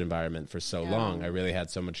corporate environment for so long, I really had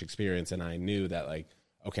so much experience, and I knew that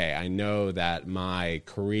okay, I know that my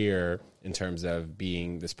career in terms of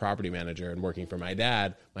being this property manager and working for my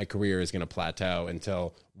dad, my career is going to plateau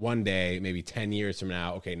until one day, maybe 10 years from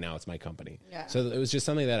now, okay, now it's my company. Yeah. So it was just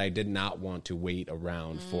something that I did not want to wait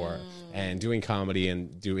around for. And doing comedy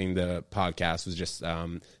and doing the podcast was just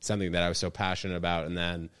something that I was so passionate about. And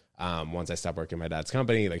then once I stopped working at my dad's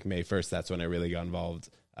company, May 1st, that's when I really got involved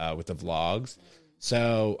with the vlogs.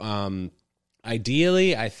 So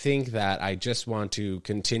ideally, I think that I just want to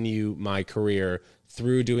continue my career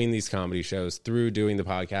through doing these comedy shows, through doing the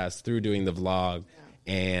podcast, through doing the vlog.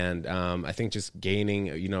 And I think just gaining,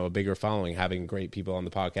 a bigger following, having great people on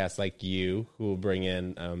the podcast like you who will bring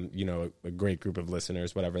in, a great group of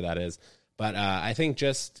listeners, whatever that is. But I think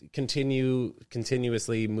just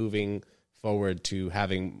continuously moving forward to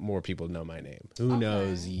having more people know my name. Who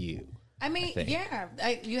knows you? I mean, you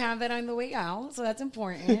have that on the way out, so that's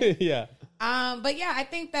important. Yeah. But yeah, I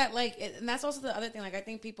think that and that's also the other thing. I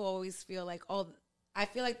think people always feel I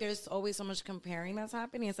feel like there's always so much comparing that's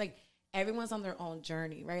happening. It's everyone's on their own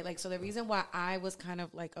journey, right? So the reason why I was kind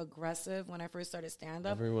of aggressive when I first started stand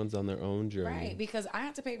up. Everyone's on their own journey. Right, because I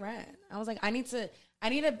had to pay rent. I was I need to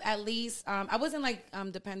at least, I wasn't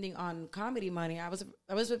depending on comedy money. I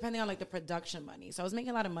was depending on the production money. So I was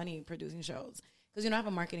making a lot of money producing shows because, I have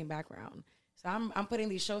a marketing background. So I'm putting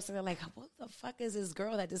these shows together what the fuck is this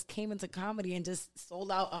girl that just came into comedy and just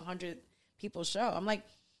sold out 100 people's show? I'm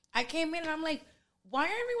I came in and I'm why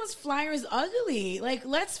are everyone's flyers ugly?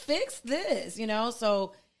 Let's fix this,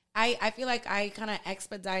 So I feel I kind of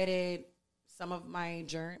expedited some of my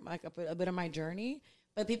journey, a bit of my journey.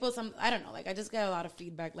 But people, I don't know, I just get a lot of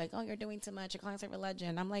feedback, oh, you're doing too much, you're calling yourself a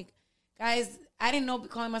legend. I'm guys, I didn't know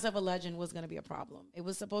calling myself a legend was going to be a problem. It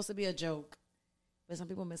was supposed to be a joke, but some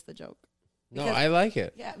people miss the joke. Because, no, I like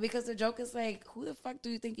it. Yeah, because the joke is who the fuck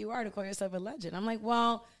do you think you are to call yourself a legend? I'm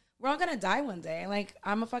well, we're all going to die one day.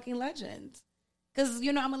 I'm a fucking legend. Because,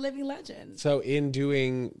 I'm a living legend. So in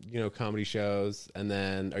doing, comedy shows, and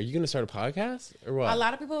then, are you going to start a podcast or what? A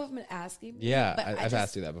lot of people have been asking me. Yeah, I've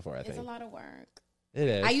asked you that before, I think. It's a lot of work. It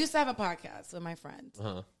is. I used to have a podcast with my friends.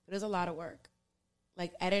 But it was a lot of work.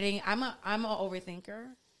 Editing. I'm an overthinker.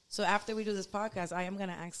 So after we do this podcast, I am going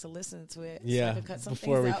to ask to listen to it. Yeah. So I can cut some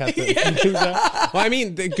before things we out. cut the things out. Well, I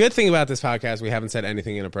mean, the good thing about this podcast, we haven't said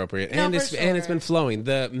anything inappropriate, and it's been flowing.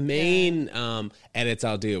 The main edits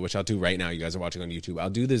I'll do, which I'll do right now. You guys are watching on YouTube. I'll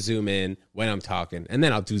do the zoom in when I'm talking, and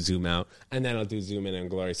then I'll do zoom out, and then I'll do zoom in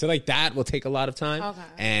Glory. So that will take a lot of time. Okay.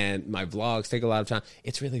 And my vlogs take a lot of time.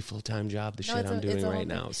 It's really a full-time job. The shit I'm doing right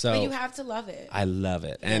now. So but you have to love it. I love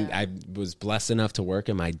it, and I was blessed enough to work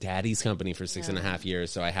in my daddy's company for 6.5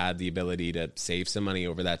 years, so I had the ability to save some money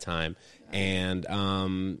over that time. And,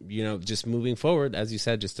 just moving forward, as you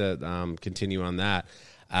said, just to continue on that.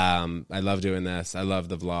 I love doing this. I love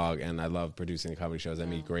the vlog, and I love producing the comedy shows. I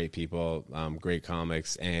meet great people, great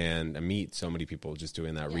comics, and I meet so many people just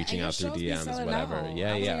doing that, reaching out through DMs, whatever. I was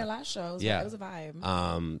in your last shows. It was a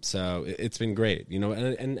vibe. So it's been great,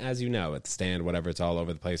 and as you know, at the Stand, whatever, it's all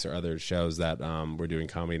over the place, or other shows that we're doing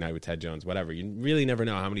Comedy Night with Ted Jones, whatever. You really never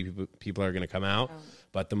know how many people are going to come out.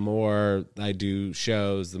 But the more I do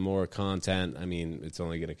shows, the more content, it's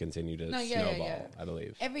only going to continue to snowball, I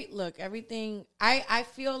believe. Everything, I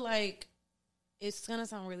feel like it's going to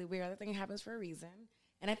sound really weird. Everything happens for a reason.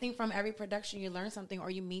 And I think from every production, you learn something or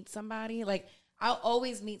you meet somebody. I'll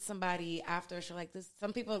always meet somebody after a show like this.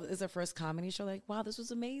 Some people, it's their first comedy show, wow, this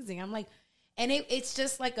was amazing. I'm and it's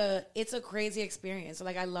just it's a crazy experience. So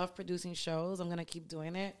I love producing shows. I'm going to keep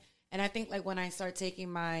doing it. And I think when I start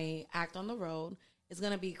taking my act on the road, it's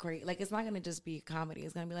going to be great. Like, it's not going to just be comedy.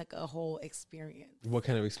 It's going to be like a whole experience. What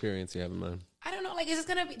kind of experience do you have in mind? I don't know. Like, it's just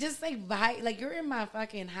going to be just like vibe. Like, you're in my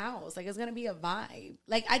fucking house. Like, it's going to be a vibe.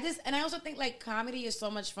 Like, and I also think like comedy is so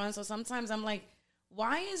much fun. So sometimes I'm like,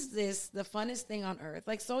 why is this the funnest thing on earth?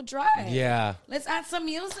 Like, so dry. Yeah. Let's add some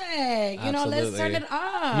music. You know, let's turn it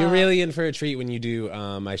up. You're really in for a treat when you do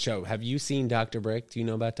my show. Have you seen Dr. Brick? Do you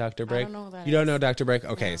know about Dr. Brick? I don't know that. You don't know Dr. Brick?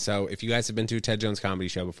 Okay, so if you guys have been to a Ted Jones comedy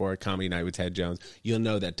show before, Comedy Night with Ted Jones, you'll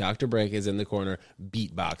know that Dr. Brick is in the corner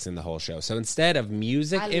beatboxing the whole show. So instead of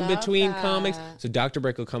music in between comics, so Dr.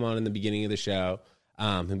 Brick will come on in the beginning of the show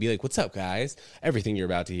and be like, what's up, guys? Everything you're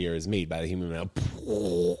about to hear is made by the human mouth.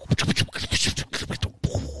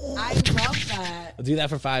 I love that. I'll do that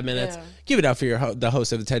for 5 minutes. Yeah. Give it up for the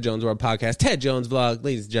host of the Ted Jones World podcast, Ted Jones Vlog.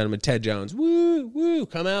 Ladies and gentlemen, Ted Jones. Woo, woo.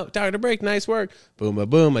 Come out. Dr. Break. Nice work. Boom, boom,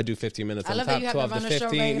 boom. I do 15 minutes on top, 12 to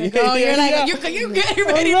 15. You're like, you're getting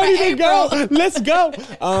ready to go. Let's go.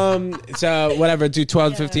 So whatever, do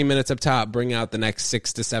 12 to 15 minutes up top. Bring out the next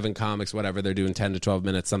 6 to 7 comics, whatever. They're doing 10 to 12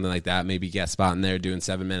 minutes, something like that. Maybe guest spot in there doing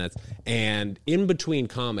 7 minutes. And in between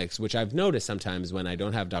comics, which I've noticed sometimes when I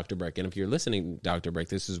don't have Dr. Break, and if you're listening, Dr. Break,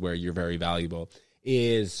 this is where you're very valuable,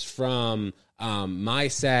 is from my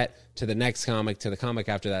set to the next comic to the comic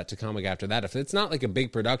after that to comic after that. If it's not like a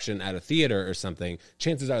big production at a theater or something,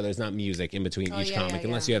 chances are there's not music in between each comic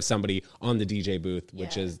unless you have somebody on the DJ booth,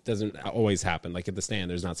 which doesn't always happen. Like at the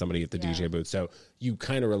stand, there's not somebody at the DJ booth. So you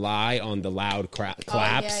kind of rely on the loud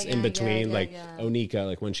claps in between. Onika,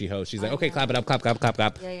 like when she hosts, she's like, okay, clap it up, clap, clap, clap,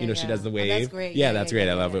 clap. You know, she does the wave. That's great. That's great.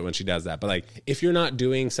 I love it when she does that. But like if you're not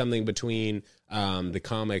doing something between the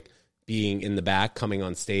comic being in the back, coming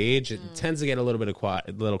on stage, it tends to get a little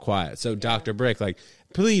quiet. So Dr. Brick, like,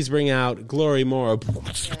 please bring out Glory Moore.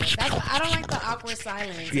 I don't like the awkward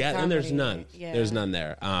silence. And there's none. There's none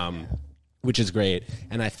there, which is great.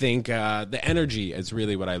 And I think the energy is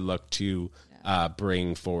really what I look to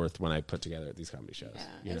bring forth when I put together these comedy shows.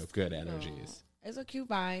 Good energies. It's a cute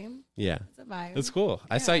vibe. Yeah. It's a vibe. It's cool.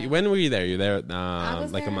 I saw you. When were you there? You were there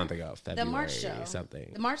like a month ago. February, the March show. Something.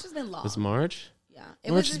 The March has been long. It was March?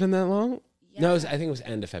 Yeah. March has been that long? Yeah. No, I think it was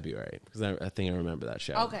end of February because I think I remember that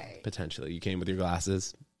show. Okay. Potentially. You came with your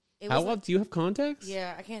glasses. How well? Do you have contacts?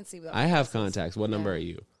 Yeah, I can't see without I have contacts. What number are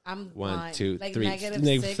you? I'm 1, 2, like 3.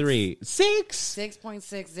 -6. 3. 6?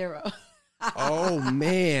 6.60. Oh,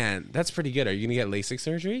 man. That's pretty good. Are you going to get LASIK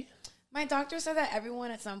surgery? My doctor said that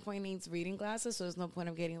everyone at some point needs reading glasses, so there's no point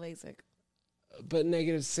of getting LASIK. But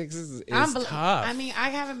 -6 is tough. I mean, I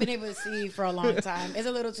haven't been able to see for a long time. It's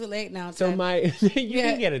a little too late now. So you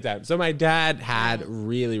can get it done. So my dad had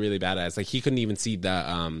really, really bad eyes. Like he couldn't even see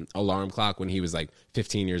the alarm clock when he was like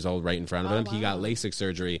 15 years old right in front of him. Wow. He got LASIK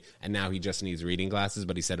surgery and now he just needs reading glasses,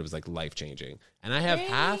 but he said it was like life-changing. And I have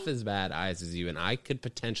half as bad eyes as you, and I could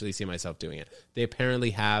potentially see myself doing it. They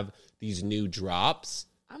apparently have these new drops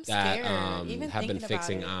that have been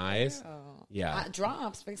fixing eyes. Oh. Yeah.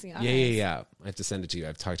 Drops fixing eyes. Yeah. I have to send it to you.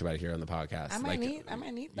 I've talked about it here on the podcast. I might need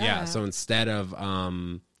that. Yeah. So instead of,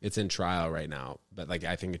 it's in trial right now, but like,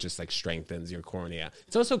 I think it just like strengthens your cornea.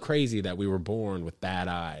 It's also crazy that we were born with bad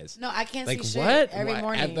eyes. No, I can't like, see what? shit every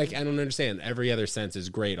morning. I don't understand. Every other sense is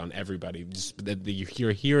great on everybody. Just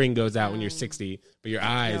your hearing goes out when you're 60, but your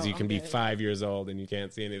eyes, you can be 5 years old and you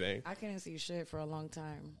can't see anything. I couldn't see shit for a long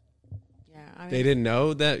time. Yeah, I mean, they didn't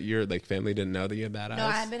know that your like family didn't know that you had bad eyes. No,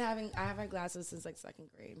 I have had glasses since like 2nd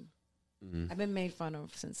grade. I've been made fun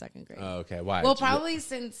of since 2nd grade. Oh, okay. Why? Well, probably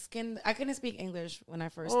since I couldn't speak English when I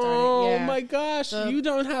first started. Oh my gosh, so, you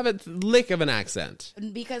don't have a lick of an accent.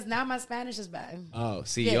 Because now my Spanish is bad. Oh,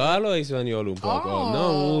 sí, yo hablo español un poco,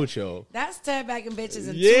 no mucho. That's Ted bagging bitches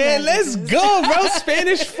in let's go, bro.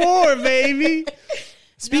 Spanish 4, baby.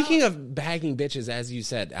 Speaking of bagging bitches, as you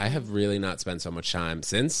said, I have really not spent so much time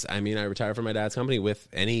since. I mean, I retired from my dad's company with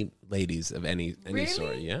any ladies of any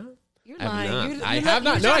sort. Yeah. You're lying. I have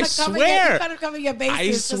not. No, I swear. You gotta cover your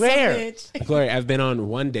bases. I swear. Gloria, I've been on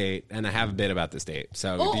one date, and I have a bit about this date.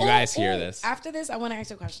 So if you guys hear this. After this, I want to ask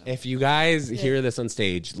you a question. If you guys hear this on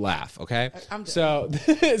stage, laugh, okay? I'm so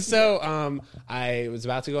I was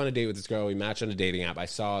about to go on a date with this girl. We matched on a dating app. I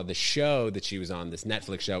saw the show that she was on, this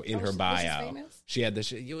Netflix show, in her bio. She had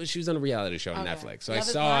she was on a reality show on Netflix. So I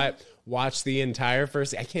saw it. Watched the entire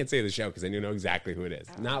first. I can't say the show because I know exactly who it is.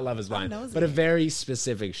 Not Love Is Blind, but a very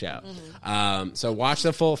specific show. So watched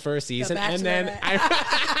the full first season, and then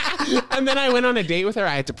I went on a date with her.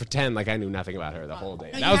 I had to pretend like I knew nothing about her the whole day.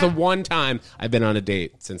 That was the one time I've been on a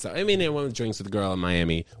date since. I mean, I went with drinks with a girl in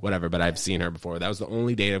Miami, whatever. But I've seen her before. That was the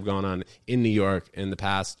only date I've gone on in New York in the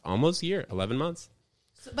past almost year, 11 months.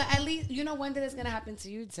 So, but at least you know one day it's gonna happen to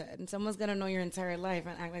you, Ted, and someone's gonna know your entire life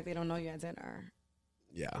and act like they don't know you at dinner.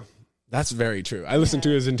 Yeah. That's very true. I listened to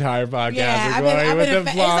his entire podcast. Yeah, with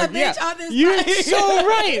the vlog. You're so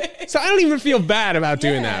right. So I don't even feel bad about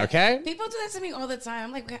doing that, okay? People do that to me all the time.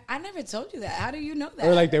 I'm like, I never told you that. How do you know that?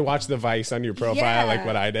 Or like they watch the Vice on your profile, like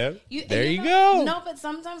what I did. There you go. No, but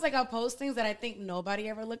sometimes like I'll post things that I think nobody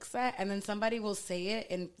ever looks at, and then somebody will say it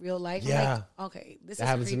in real life. Yeah. I'm like, okay, that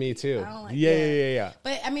happens to me too. Like, yeah.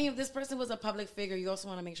 But I mean, if this person was a public figure, you also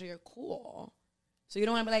want to make sure you're cool. So you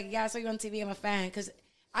don't want to be like, yeah, I saw you on TV, I'm a fan. Because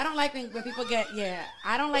I don't like when people get,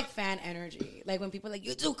 I don't like fan energy. Like when people are like,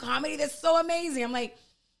 you do comedy, that's so amazing. I'm like,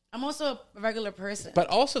 I'm also a regular person. But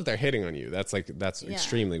also if they're hitting on you, that's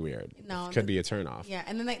extremely weird. No. Could be a turnoff. Yeah,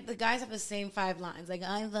 and then like the guys have the same 5 lines. Like,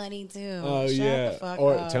 I'm funny too. Oh, Shut the fuck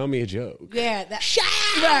up. Tell me a joke. Yeah.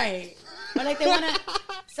 Right. But like they want to,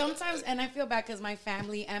 sometimes, and I feel bad because my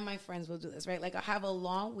family and my friends will do this, right? Like I have a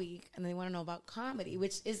long week and they want to know about comedy,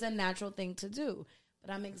 which is a natural thing to do.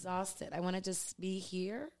 But I'm exhausted. I want to just be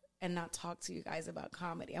here and not talk to you guys about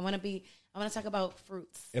comedy. I want to talk about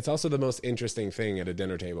fruits. It's also the most interesting thing at a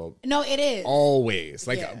dinner table. No, it is. Always.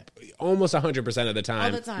 Like almost 100% of the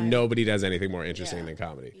time, nobody does anything more interesting than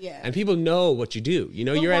comedy. Yeah. And people know what you do. You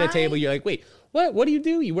know, you're at a table, you're like, wait, what do you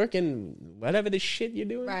do? You work in whatever the shit you're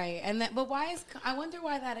doing? Right. But I wonder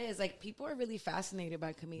why that is. Like, people are really fascinated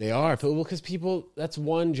by comedians. They are. Well, because that's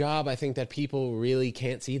one job I think that people really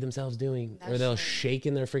can't see themselves doing. Or they'll shake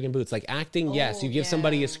in their freaking boots. Like acting, yes. You give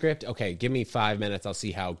somebody a script. Okay, give me 5 minutes. I'll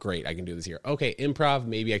see how great I can do this here. Okay, improv,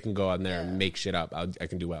 maybe I can go on there and make shit up. I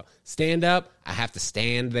can do well. Stand up, I have to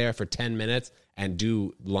stand there for 10 minutes and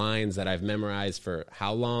do lines that I've memorized for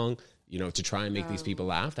how long, to try and make these people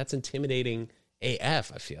laugh. That's intimidating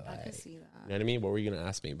AF, I feel like. I can see that. You know what I mean? What were you going to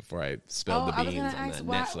ask me before I spilled the beans on that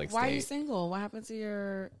Netflix why are you single? What happened to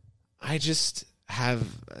your... I just have...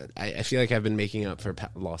 I feel like I've been making up for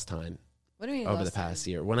lost time. What do you mean over the past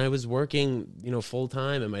year? When I was working,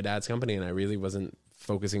 full-time in my dad's company and I really wasn't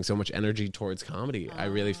focusing so much energy towards comedy. I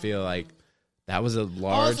really feel like that was a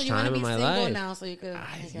large time in my life. Now so you could...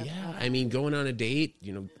 I mean, going on a date,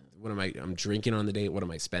 what am I'm drinking on the date? What am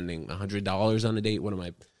I spending? $100 on a date? What am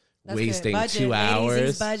I... wasting 2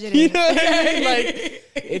 hours. You know what I mean? Like,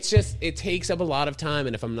 it takes up a lot of time.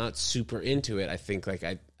 And if I'm not super into it, I think like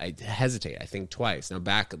I hesitate. I think twice. Now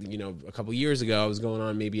back, a couple years ago, I was going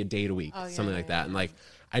on maybe a date a week, something like that. And like,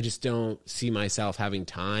 I just don't see myself having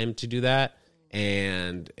time to do that.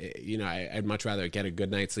 And, I'd much rather get a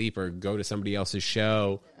good night's sleep or go to somebody else's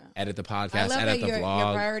show, edit the podcast, edit the vlog.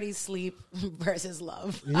 Your priority sleep versus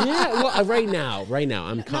love. Yeah, well, right now,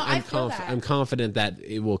 I'm confident that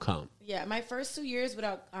it will come. Yeah, my first 2 years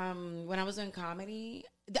without when I was doing comedy,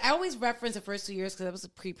 I always reference the first 2 years because it was a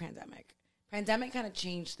pre-pandemic. Pandemic kind of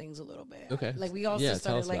changed things a little bit. Okay, like we also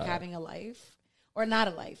started like having a life or not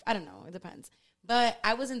a life. I don't know. It depends. But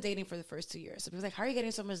I wasn't dating for the first 2 years. So people was like, how are you getting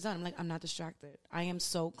so much done? I'm like, I'm not distracted. I am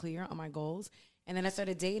so clear on my goals. And then I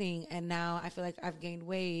started dating, and now I feel like I've gained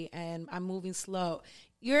weight, and I'm moving slow.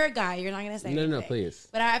 You're a guy. You're not going to say anything. No, please.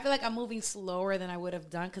 But I feel like I'm moving slower than I would have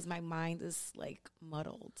done because my mind is, like,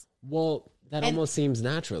 muddled. Well, that almost seems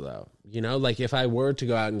natural, though. Like if I were to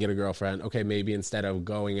go out and get a girlfriend, okay, maybe instead of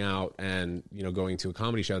going out and, going to a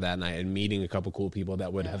comedy show that night and meeting a couple cool people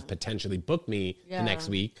that would have potentially booked me the next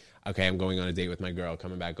week, okay, I'm going on a date with my girl,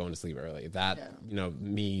 coming back, going to sleep early. That,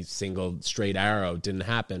 me single straight arrow didn't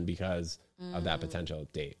happen because of that potential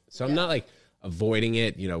date. So I'm not like avoiding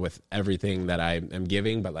it, with everything that I am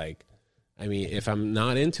giving, but like, I mean, if I'm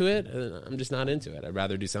not into it, I'm just not into it. I'd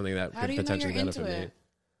rather do something that could potentially benefit me.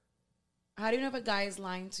 How do you know if a guy is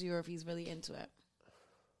lying to you or if he's really into it?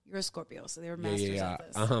 You're a Scorpio, so they were masters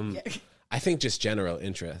of this. I think just general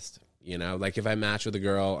interest, like if I match with a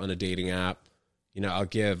girl on a dating app, I'll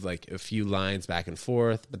give like a few lines back and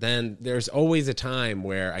forth, but then there's always a time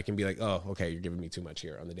where I can be like, oh, okay, you're giving me too much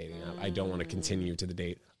here on the dating app. I don't want to continue to the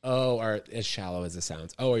date. Oh, or as shallow as it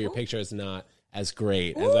sounds. Oh, or your picture is not as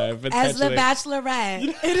great as I potentially... As the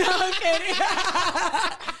Bachelorette. I'm kidding.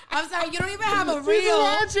 I'm sorry, you don't even have a reel. You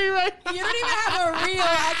don't even have a reel.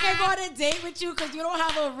 I can't go on a date with you because you don't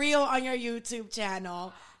have a reel on your YouTube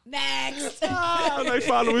channel. Next. My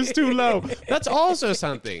followers too low. That's also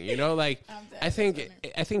something, like I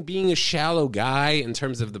think being a shallow guy in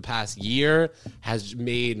terms of the past year has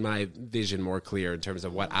made my vision more clear in terms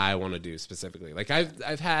of what I want to do specifically. Like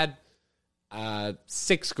I've had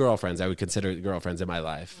 6 girlfriends I would consider girlfriends in my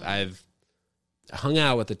life. I've hung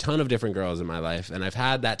out with a ton of different girls in my life, and I've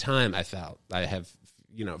had that time I have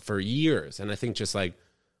for years, and I think just like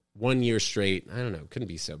 1 year straight, I don't know, couldn't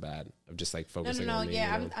be so bad of just like focusing on me.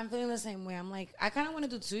 Yeah, I'm feeling the same way. I'm like, I kind of want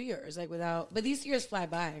to do 2 years, like without, but these years fly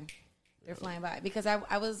by. They're flying by because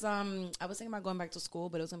I was thinking about going back to school,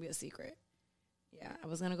 but it was gonna be a secret. Yeah, Yeah, I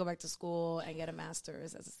was going to go back to school and get a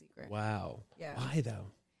master's as a secret. Wow. Yeah. Why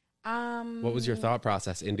though? What was your thought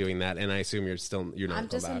process in doing that? And I assume you're not. I'm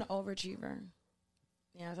just an overachiever.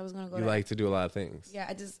 Yeah, so I was gonna go. You like to do a lot of things. Yeah,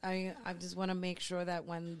 I just want to make sure that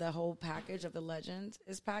when the whole package of the legend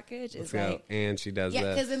is packaged, it's like, and she does that.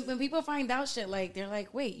 Yeah, because when people find out shit, like they're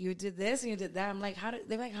like, wait, you did this and you did that. I'm like, how did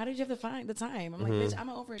you have to find the time? I'm like, bitch, I'm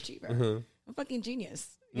an overachiever. I'm a fucking genius.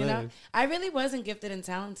 You know, I really wasn't gifted and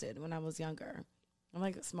talented when I was younger. I'm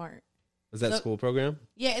like smart. Is that school program?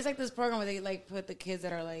 Yeah, it's like this program where they like put the kids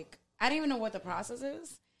that are like, I don't even know what the process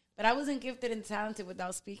is, but I wasn't gifted and talented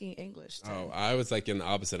without speaking English. Too. Oh, I was like in the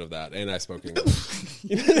opposite of that, and I spoke English.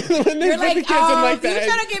 You're like, the kids in like that.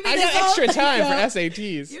 Trying to give me I got extra time for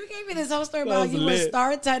SATs. You gave me this whole story about you were a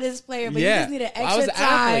star tennis player, but you just needed extra I was an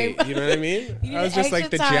time. Athlete, you know what I mean? I was just like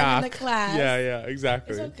the jock. In the class. Yeah,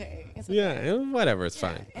 exactly. It's okay. Yeah, whatever. It's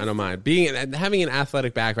fine. I don't mind having an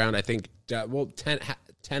athletic background. I think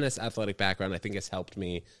tennis athletic background. I think has helped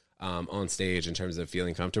me on stage in terms of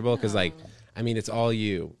feeling comfortable because like I mean it's all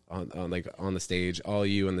you on the stage, all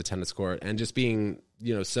you on the tennis court, and just being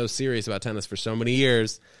so serious about tennis for so many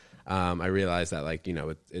years. I realized that like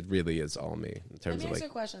it really is all me in terms of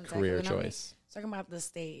like career choice. Talking about the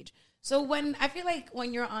stage. So when I feel like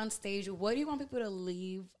when you're on stage, what do you want people to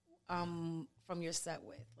leave from your set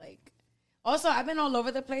with? Like, also I've been all over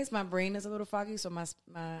the place. My brain is a little foggy, so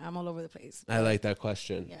I'm all over the place. I like that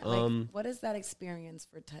question. Yeah, what is that experience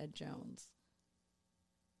for Ted Jones?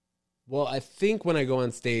 Well, I think when I go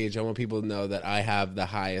on stage, I want people to know that I have the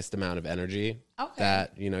highest amount of energy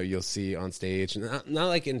that, you'll see on stage. Not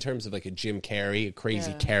like in terms of like a Jim Carrey, a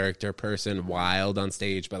crazy character person, wild on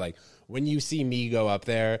stage. But like when you see me go up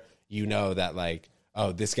there, you know that like,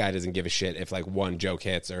 oh, this guy doesn't give a shit if like one joke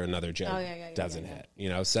hits or another joke doesn't hit.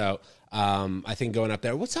 So I think going up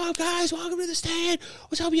there, what's up, guys? Welcome to the stand.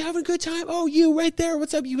 What's up? You having a good time? Oh, you right there.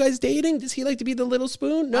 What's up? You guys dating? Does he like to be the little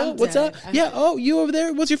spoon? No. What's up? Oh, you over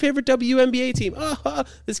there? What's your favorite WNBA team? Oh,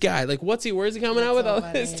 this guy. Like, where's he coming out with all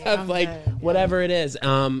this stuff? Whatever it is.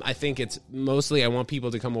 I think it's mostly I want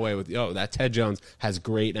people to come away with, that Ted Jones has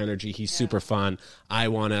great energy. He's super fun. I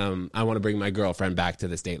want to bring my girlfriend back to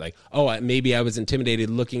this date. Like, maybe I was intimidated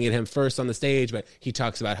looking at him first on the stage, but he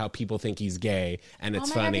talks about how people think he's gay and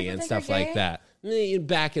it's funny and stuff like that.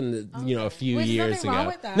 Back in the a few years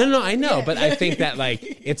ago. No, I know, but I think that like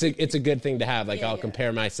it's a good thing to have. Like I'll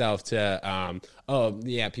compare myself to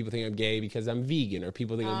people think I'm gay because I'm vegan, or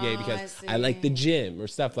people think I'm gay because I like the gym or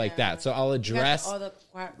stuff like that. So I'll address all the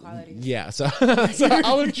qualities. Yeah, so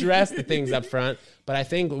I'll address the things up front. But I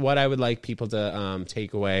think what I would like people to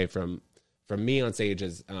take away from me on stage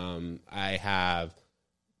is I have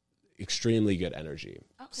extremely good energy.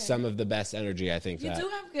 Okay. Some of the best energy I think you do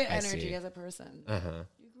have good energy as a person.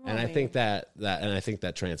 And I think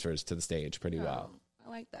that transfers to the stage pretty well. I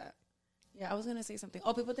like that. Yeah, I was gonna say something.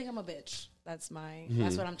 Oh, people think I'm a bitch. That's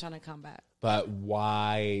what I'm trying to combat. But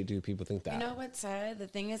why do people think that? You know what, Ted? The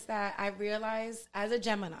thing is that I realize as a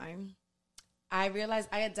Gemini, I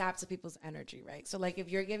adapt to people's energy, right? So like if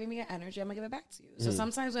you're giving me an energy, I'm gonna give it back to you. So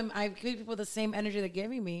sometimes when I give people the same energy they're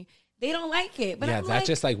giving me, they don't like it. But yeah, that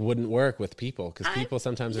just like wouldn't work with people because people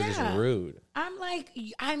sometimes are just rude.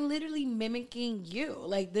 I'm literally mimicking you.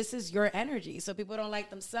 Like this is your energy. So people don't like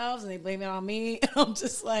themselves and they blame it on me. And I'm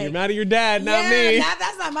just like, you're mad at your dad, not me.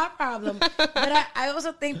 That's not my problem. But I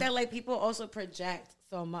also think that like people also project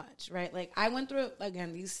so much, right? Like I went through,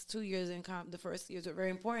 again, these 2 years in the first years were very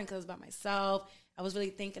important because it was about myself. I was really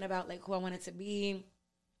thinking about like who I wanted to be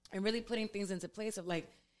and really putting things into place of like,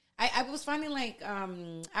 I was finding like,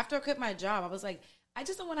 after I quit my job, I was like, I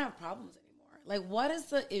just don't want to have problems anymore. Like, what is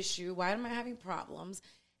the issue? Why am I having problems?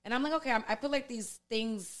 And I'm like, okay, I put like these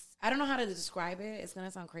things, I don't know how to describe it. It's going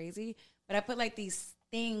to sound crazy, but I put like these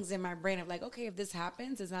things in my brain of like, okay, if this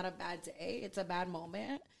happens, it's not a bad day. It's a bad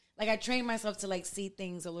moment. Like I trained myself to like see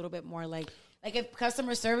things a little bit more like if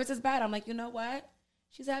customer service is bad, I'm like, you know what?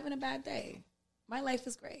 She's having a bad day. My life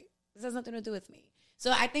is great. This has nothing to do with me.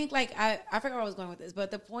 So I think like, I forgot where I was going with this, but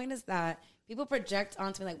the point is that people project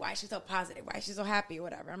onto me like, why is she so positive? Why is she so happy or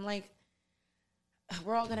whatever? I'm like,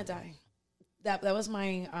 we're all going to die. That was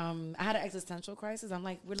my, I had an existential crisis. I'm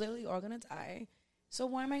like, we're literally all going to die. So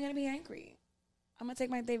why am I going to be angry? I'm going to take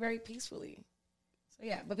my day very peacefully. So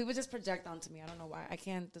yeah, but people just project onto me. I don't know why. I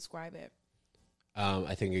can't describe it.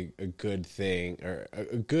 I think a good thing or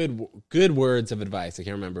a good words of advice. I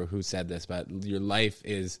can't remember who said this, but your life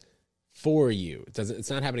is for you. It's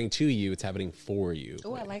not happening to you. It's happening for you.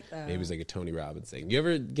 Oh, I like that. Maybe it's like a Tony Robbins thing. You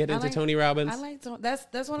ever get into Tony Robbins? I like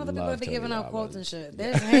that's one of the people that be giving out quotes and shit.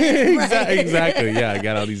 There's him, right? Exactly. Yeah, I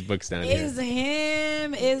got all these books down here. It's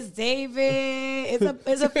him. It's David.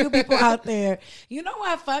 It's a few people out there. You know who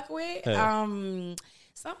I fuck with?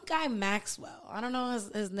 Some guy Maxwell. I don't know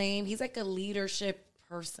his name. He's like a leadership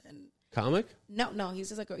person. Comic? No. He's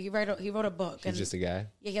just like he wrote a book. He's just a guy.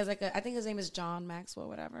 Yeah, he has like I think his name is John Maxwell,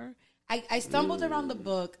 whatever. I stumbled around the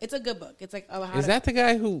book. It's a good book. It's like is that the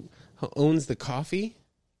guy who owns the coffee?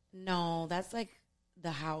 No, that's like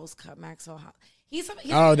the house Maxwell House. He's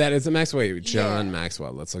that is a Maxwell. John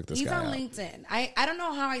Maxwell. Let's look this guy up. He's on LinkedIn. I don't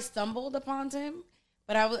know how I stumbled upon him,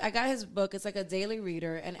 but I got his book. It's like a daily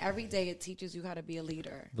reader, and every day it teaches you how to be a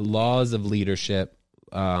leader. The Laws of Leadership.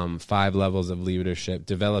 5 levels of leadership,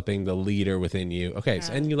 developing the leader within you. Okay,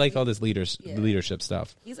 so, and you like all this leadership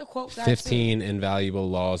stuff. He's a quote guy 15 too. Invaluable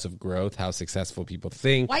laws of growth, how successful people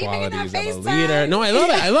think, Why qualities of a leader. No, I love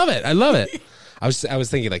it. I love it. I love it. I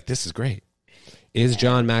was thinking like, this is great. Is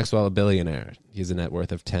John Maxwell a billionaire? He has a net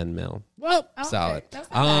worth of 10 mil. Well, solid.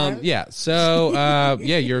 Yeah. So,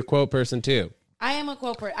 you're a quote person too. I am a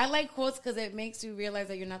quote person. I like quotes because it makes you realize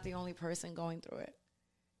that you're not the only person going through it.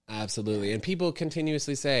 Absolutely. And people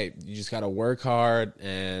continuously say, you just got to work hard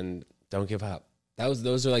and don't give up.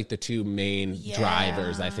 Those are like the two main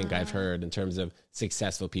drivers I think I've heard in terms of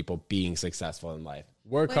successful people being successful in life.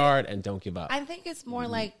 Work hard and don't give up. I think it's more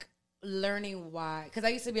like learning why. Because I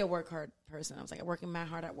used to be a work hard person. I was like working mad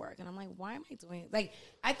hard at work. And I'm like, why am I doing it? Like,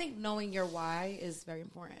 I think knowing your why is very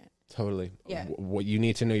important. Totally. Yeah. What you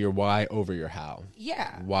need to know your why over your how.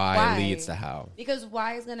 Yeah. Why leads to how. Because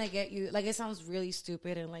why is going to get you, like, it sounds really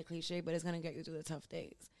stupid and like cliche, but it's going to get you through the tough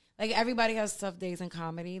days. Like, everybody has tough days in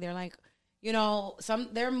comedy. They're like, you know,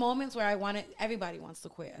 there are moments where everybody wants to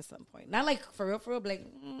quit at some point. Not like for real, but like,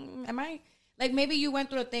 am I, like maybe you went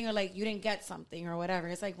through a thing or like you didn't get something or whatever.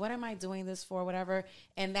 It's like, what am I doing this for, whatever.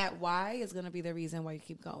 And that why is going to be the reason why you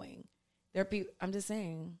keep going. I'm just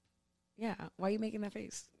saying, yeah, why are you making that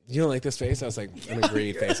face? You don't like this face? I was like, an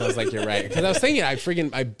agreed face. I was like, you're right. Because I was thinking,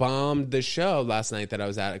 I bombed the show last night that I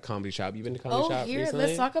was at a comedy shop. You been to comedy shop recently?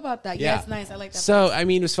 Let's talk about that. Yeah, it's nice. I like that. So, place. I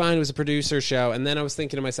mean, it was fine. It was a producer show. And then I was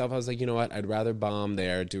thinking to myself, I was like, you know what? I'd rather bomb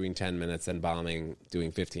there doing 10 minutes than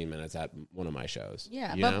doing 15 minutes at one of my shows.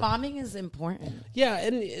 Yeah, but bombing is important. Yeah,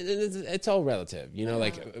 and it's all relative. You know,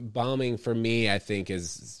 like bombing for me, I think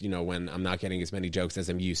is, you know, when I'm not getting as many jokes as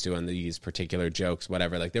I'm used to on these particular jokes,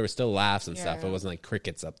 whatever. Like there were still laughs and stuff. It wasn't like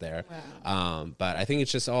crickets up there. Wow. But I think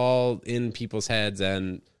it's just all in people's heads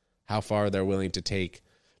and how far they're willing to take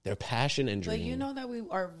their passion and dream. But you know that we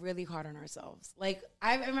are really hard on ourselves. Like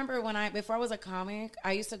I remember before I was a comic,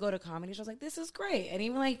 I used to go to comedy shows like, this is great. And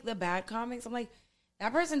even like the bad comics, I'm like,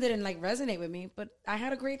 that person didn't like resonate with me, but I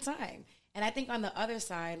had a great time. And I think on the other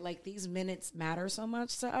side, like these minutes matter so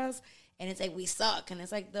much to us. And it's like, we suck. And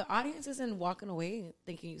it's like the audience isn't walking away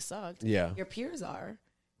thinking you sucked. Yeah. Your peers are.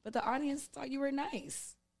 But the audience thought you were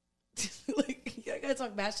nice. Like, I gotta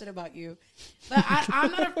talk bad shit about you, but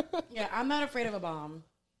I'm not afraid of a bomb.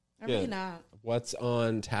 I'm really not. What's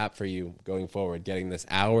on tap for you going forward? Getting this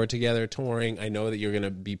hour together, touring. I know that you're gonna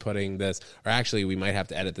be putting this, or actually, we might have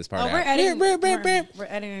to edit this part out. We're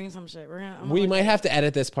editing some shit. We might have to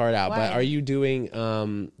edit this part out. Why? But are you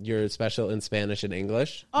doing your special in Spanish and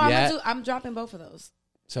English? Oh, I'm dropping both of those.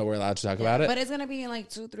 So we're allowed to talk about it, but it's gonna be in like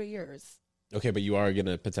 2-3 years. Okay, but you are going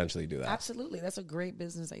to potentially do that. Absolutely. That's a great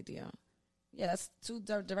business idea. Yeah, that's 2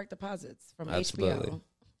 direct deposits from HBO.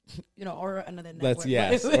 You know, or another network.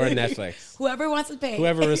 Or Netflix. Whoever wants to pay.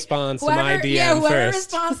 Whoever responds to my DM whoever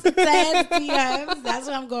first. responds to Ted's DMs, that's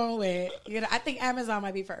what I'm going with. You know, I think Amazon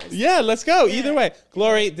might be first. Yeah, let's go. Yeah. Either way.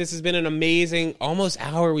 Glory, this has been an amazing almost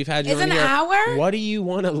hour we've had you on here. It's an hour? What do you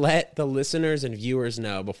want to let the listeners and viewers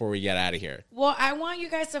know before we get out of here? Well, I want you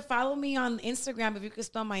guys to follow me on Instagram if you could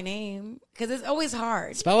spell my name, because it's always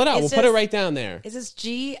hard. Spell it out. We'll put it right down there. It's just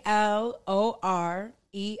GLORELYSMORA.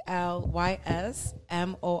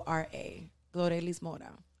 Glorelis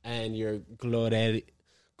Mora. And you're Glorelis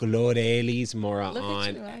Mora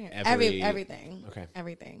on everything. Okay.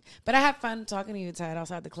 Everything. But I had fun talking to you, Ted,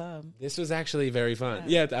 outside the club. This was actually very fun.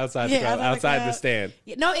 Yeah, outside the club, outside the stand.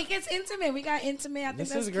 Yeah, no, it gets intimate. We got intimate. I think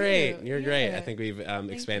this is great. Cute. You're great. I think we've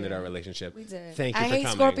expanded our relationship. We did. Thank you for coming. I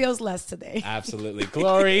hate Scorpios less today. Absolutely.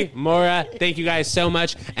 Glory, Mora, thank you guys so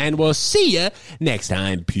much. And we'll see you next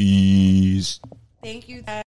time. Peace. Thank you, Ted.